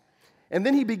 And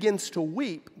then he begins to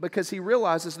weep because he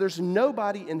realizes there's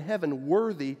nobody in heaven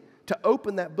worthy to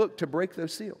open that book to break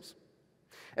those seals.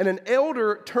 And an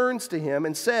elder turns to him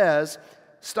and says,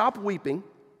 "Stop weeping.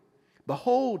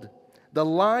 Behold, the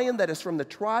Lion that is from the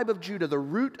tribe of Judah, the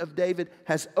root of David,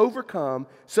 has overcome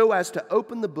so as to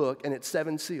open the book and its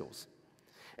 7 seals."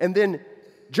 And then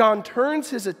John turns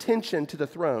his attention to the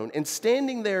throne, and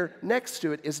standing there next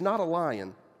to it is not a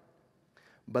lion,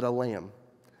 but a lamb.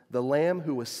 The Lamb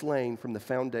who was slain from the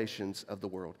foundations of the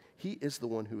world. He is the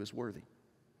one who is worthy.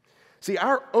 See,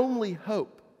 our only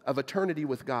hope of eternity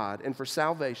with God and for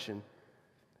salvation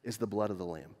is the blood of the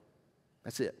Lamb.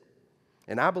 That's it.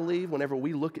 And I believe whenever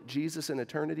we look at Jesus in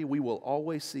eternity, we will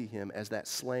always see him as that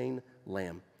slain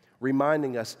lamb,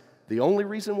 reminding us the only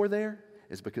reason we're there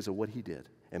is because of what he did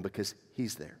and because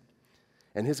he's there.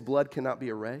 And his blood cannot be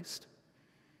erased.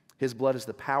 His blood is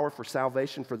the power for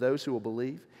salvation for those who will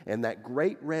believe. And that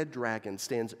great red dragon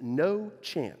stands no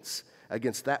chance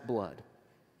against that blood.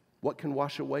 What can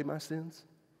wash away my sins?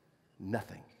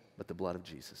 Nothing but the blood of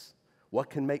Jesus. What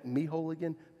can make me whole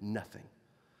again? Nothing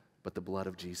but the blood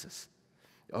of Jesus.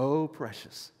 Oh,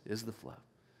 precious is the flow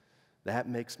that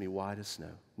makes me white as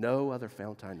snow. No other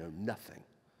fount I know, nothing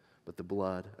but the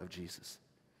blood of Jesus.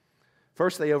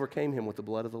 First, they overcame him with the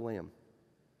blood of the Lamb.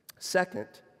 Second,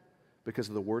 because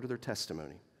of the word of their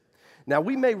testimony. Now,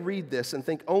 we may read this and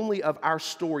think only of our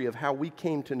story of how we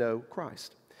came to know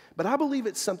Christ. But I believe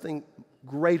it's something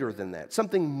greater than that,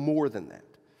 something more than that.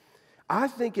 I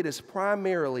think it is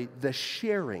primarily the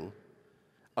sharing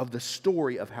of the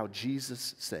story of how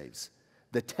Jesus saves,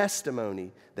 the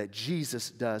testimony that Jesus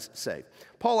does save.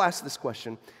 Paul asked this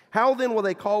question, how then will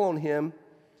they call on him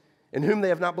in whom they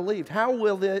have not believed? How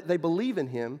will they believe in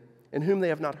him in whom they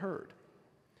have not heard?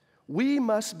 We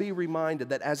must be reminded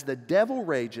that as the devil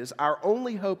rages, our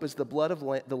only hope is the blood of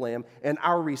the Lamb, and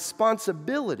our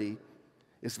responsibility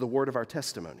is the word of our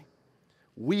testimony.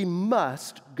 We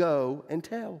must go and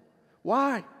tell.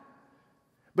 Why?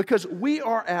 Because we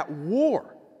are at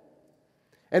war.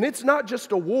 And it's not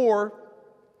just a war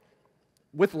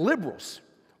with liberals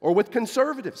or with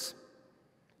conservatives.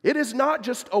 It is not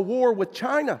just a war with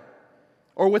China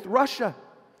or with Russia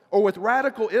or with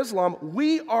radical Islam.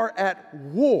 We are at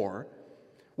war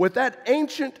with that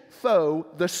ancient foe,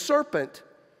 the serpent,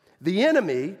 the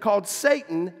enemy called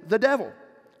Satan, the devil.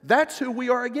 That's who we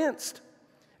are against.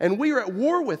 And we are at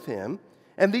war with him,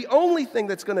 and the only thing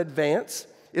that's going to advance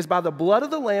is by the blood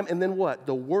of the Lamb, and then what?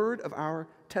 The word of our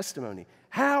testimony.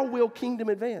 How will kingdom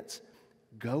advance?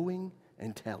 Going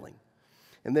and telling.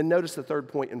 And then notice the third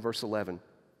point in verse 11.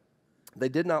 They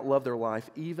did not love their life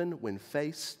even when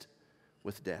faced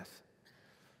with death.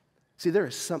 See, there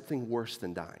is something worse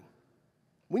than dying.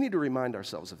 We need to remind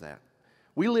ourselves of that.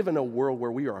 We live in a world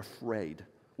where we are afraid.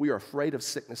 We are afraid of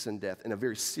sickness and death in a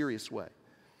very serious way.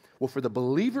 Well, for the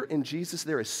believer in Jesus,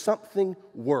 there is something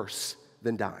worse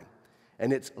than dying.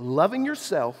 And it's loving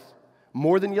yourself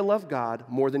more than you love God,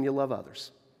 more than you love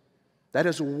others. That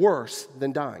is worse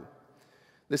than dying.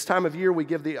 This time of year, we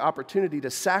give the opportunity to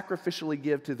sacrificially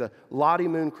give to the Lottie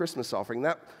Moon Christmas offering.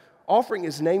 That offering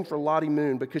is named for Lottie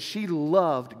Moon because she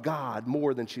loved God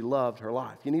more than she loved her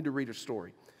life. You need to read her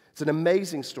story. It's an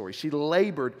amazing story. She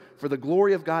labored for the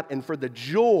glory of God and for the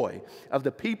joy of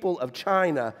the people of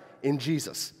China in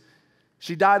Jesus.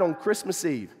 She died on Christmas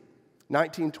Eve,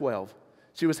 1912.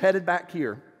 She was headed back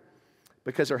here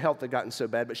because her health had gotten so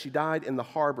bad, but she died in the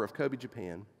harbor of Kobe,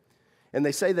 Japan. And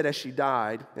they say that as she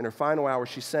died, in her final hours,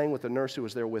 she sang with the nurse who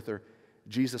was there with her,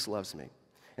 "Jesus loves me."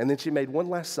 And then she made one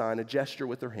last sign, a gesture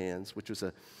with her hands, which was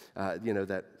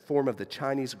that form of the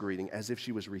Chinese greeting, as if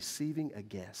she was receiving a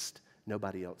guest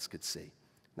nobody else could see.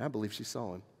 And I believe she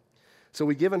saw him. So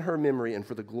we give in her memory and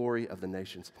for the glory of the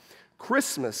nations.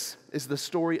 Christmas is the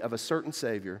story of a certain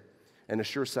Savior and a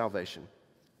sure salvation.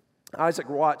 Isaac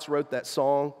Watts wrote that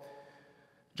song,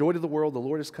 "Joy to the world, the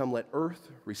Lord has come, let earth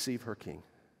receive her King."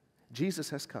 Jesus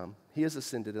has come, he has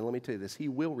ascended, and let me tell you this, he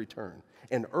will return,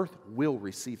 and earth will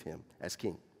receive him as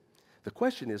King. The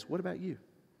question is, what about you?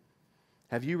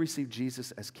 Have you received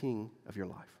Jesus as King of your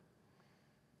life?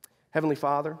 Heavenly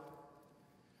Father,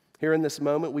 here in this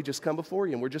moment, we just come before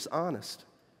you, and we're just honest.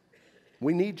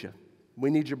 We need you. We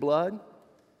need your blood,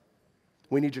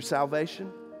 we need your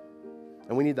salvation,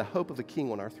 and we need the hope of a King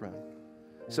on our throne.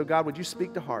 So God, would you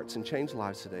speak to hearts and change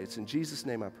lives today? It's in Jesus'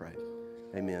 name I pray.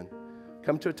 Amen.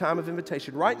 Come to a time of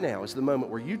invitation. Right now is the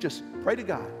moment where you just pray to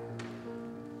God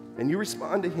and you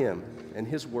respond to him and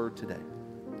his word today.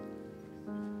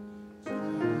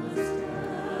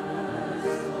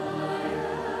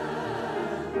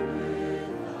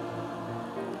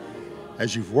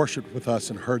 As you've worshiped with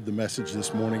us and heard the message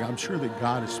this morning, I'm sure that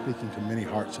God is speaking to many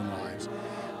hearts and lives.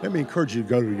 Let me encourage you to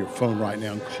go to your phone right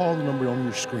now and call the number on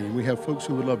your screen. We have folks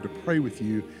who would love to pray with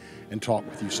you and talk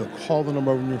with you. So call the number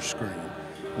on your screen,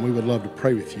 and we would love to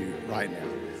pray with you right now.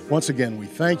 Once again, we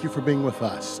thank you for being with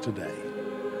us today.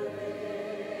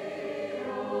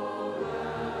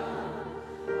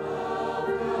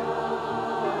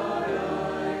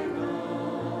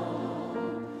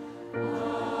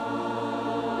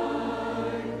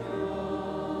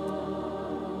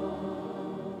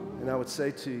 And I would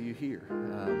say to you here,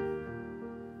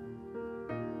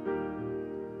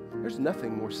 there's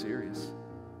nothing more serious.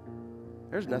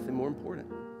 There's nothing more important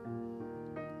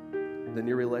than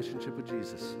your relationship with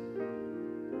Jesus.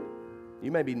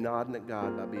 You may be nodding at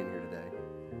God by being here today,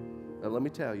 but let me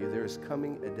tell you, there is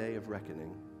coming a day of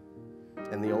reckoning,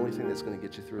 and the only thing that's going to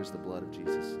get you through is the blood of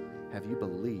Jesus. Have you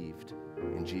believed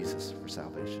in Jesus for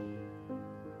salvation?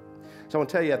 So I want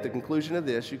to tell you, at the conclusion of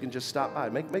this, you can just stop by.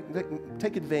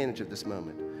 Take advantage of this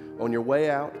moment. On your way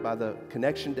out by the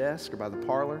connection desk or by the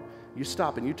parlor, you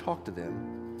stop and you talk to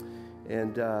them.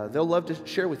 And they'll love to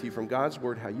share with you from God's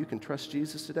Word how you can trust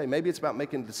Jesus today. Maybe it's about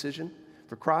making a decision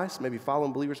for Christ, maybe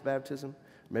following believer's baptism,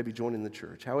 maybe joining the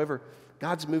church. However,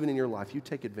 God's moving in your life. You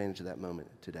take advantage of that moment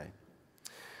today.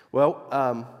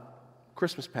 Well,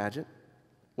 Christmas pageant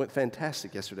went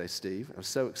fantastic yesterday, Steve. I was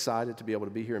so excited to be able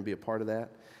to be here and be a part of that.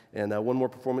 And one more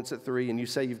performance at 3, and you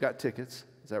say you've got tickets.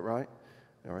 Is that right?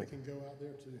 All right. You can go out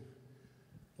there to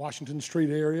Washington Street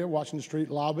area, Washington Street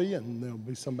lobby, and there'll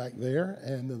be some back there,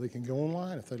 and they can go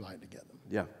online if they'd like to get them.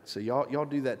 Yeah, so y'all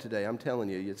do that today. I'm telling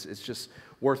you, it's just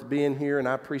worth being here, and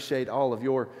I appreciate all of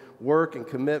your work and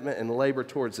commitment and labor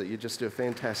towards it. You just do a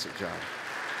fantastic job.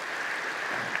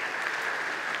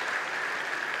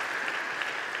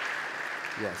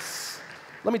 Yes.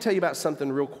 Let me tell you about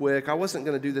something real quick. I wasn't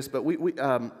going to do this, but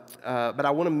but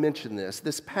I want to mention this.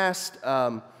 This past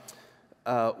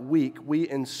week, we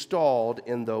installed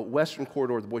in the western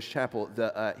corridor of the Boys Chapel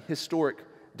the historic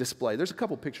display. There's a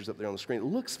couple pictures up there on the screen. It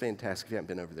looks fantastic if you haven't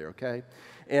been over there, okay?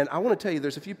 And I want to tell you,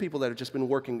 there's a few people that have just been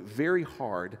working very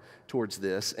hard towards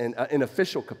this, and in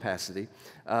official capacity.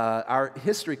 Our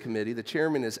history committee, the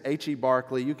chairman is H.E.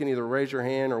 Barkley. You can either raise your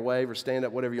hand or wave or stand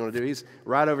up, whatever you want to do. He's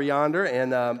right over yonder,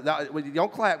 and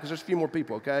don't clap because there's a few more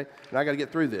people, okay? And I got to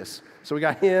get through this. So we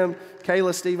got him,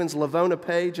 Kayla Stevens, Lavona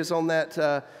Page is on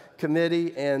that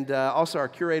committee, and also our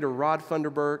curator, Rod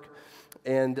Funderburk.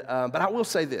 But I will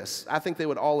say this. I think they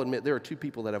would all admit there are two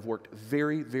people that have worked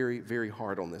very, very, very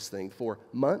hard on this thing for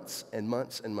months and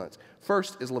months and months.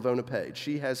 First is Lavona Page.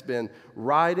 She has been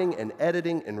writing and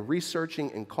editing and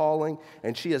researching and calling,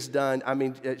 and she has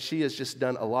just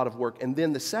done a lot of work. And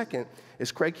then the second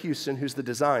is Craig Houston, who's the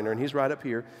designer, and he's right up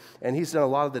here, and he's done a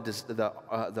lot of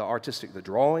the artistic, the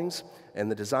drawings and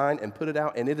the design, and put it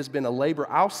out, and it has been a labor,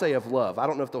 I'll say, of love. I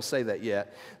don't know if they'll say that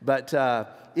yet, but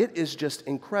it is just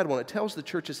incredible, and it tells the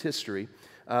church's history.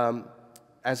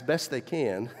 as best they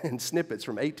can in snippets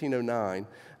from 1809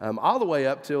 all the way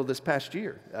up till this past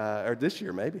year, or this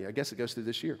year maybe. I guess it goes through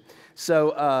this year.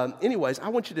 So anyways, I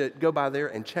want you to go by there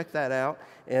and check that out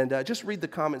and just read the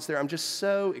comments there. I'm just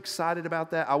so excited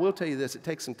about that. I will tell you this, it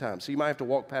takes some time, so you might have to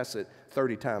walk past it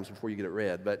 30 times before you get it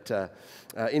read. But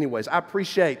anyways, I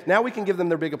appreciate, now we can give them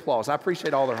their big applause. I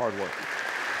appreciate all their hard work.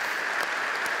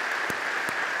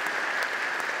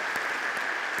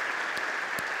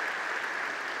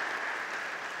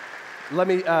 Let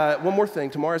me, one more thing.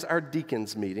 Tomorrow's our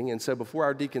deacons meeting, and so before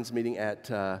our deacons meeting at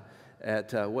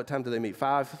what time do they meet?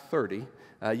 5:30.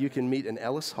 You can meet in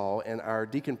Ellis Hall, and our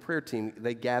deacon prayer team,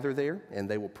 they gather there, and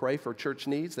they will pray for church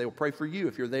needs. They will pray for you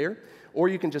if you're there, or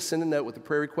you can just send a note with the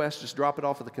prayer request. Just drop it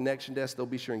off at the connection desk. They'll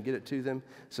be sure and get it to them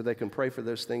so they can pray for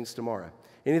those things tomorrow.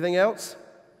 Anything else?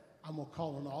 I'm going to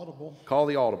call an audible. Call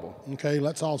the audible. Okay,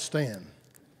 let's all stand.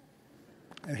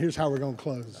 And here's how we're going to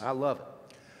close. I love it.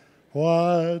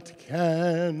 What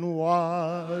can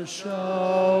wash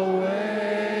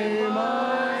away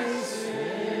my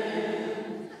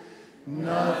sin?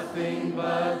 Nothing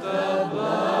but the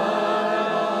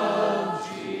blood of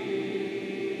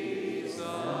Jesus.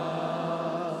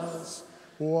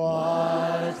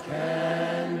 What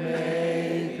can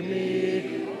make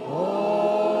me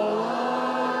whole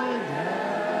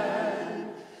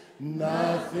again?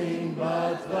 Nothing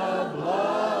but the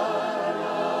blood.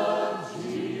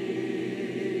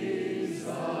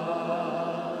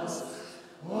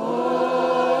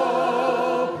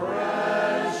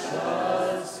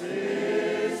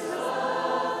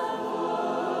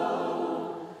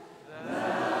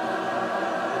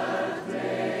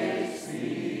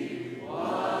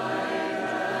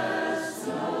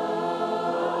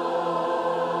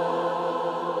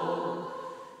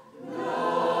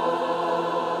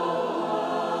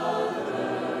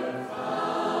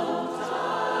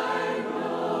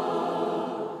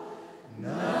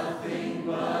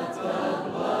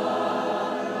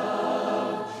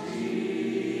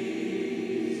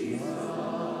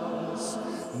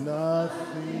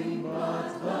 Nothing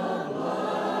but the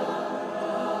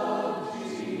blood of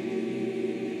Jesus.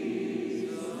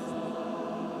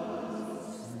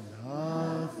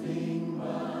 Nothing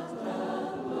but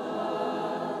the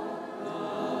blood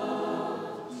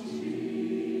of Jesus.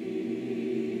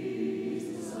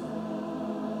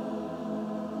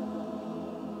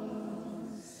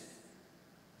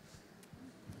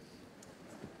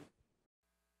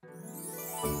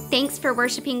 Thanks for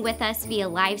worshiping with us via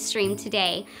live stream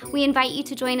today. We invite you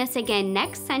to join us again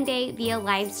next Sunday via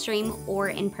live stream or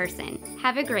in person.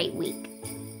 Have a great week.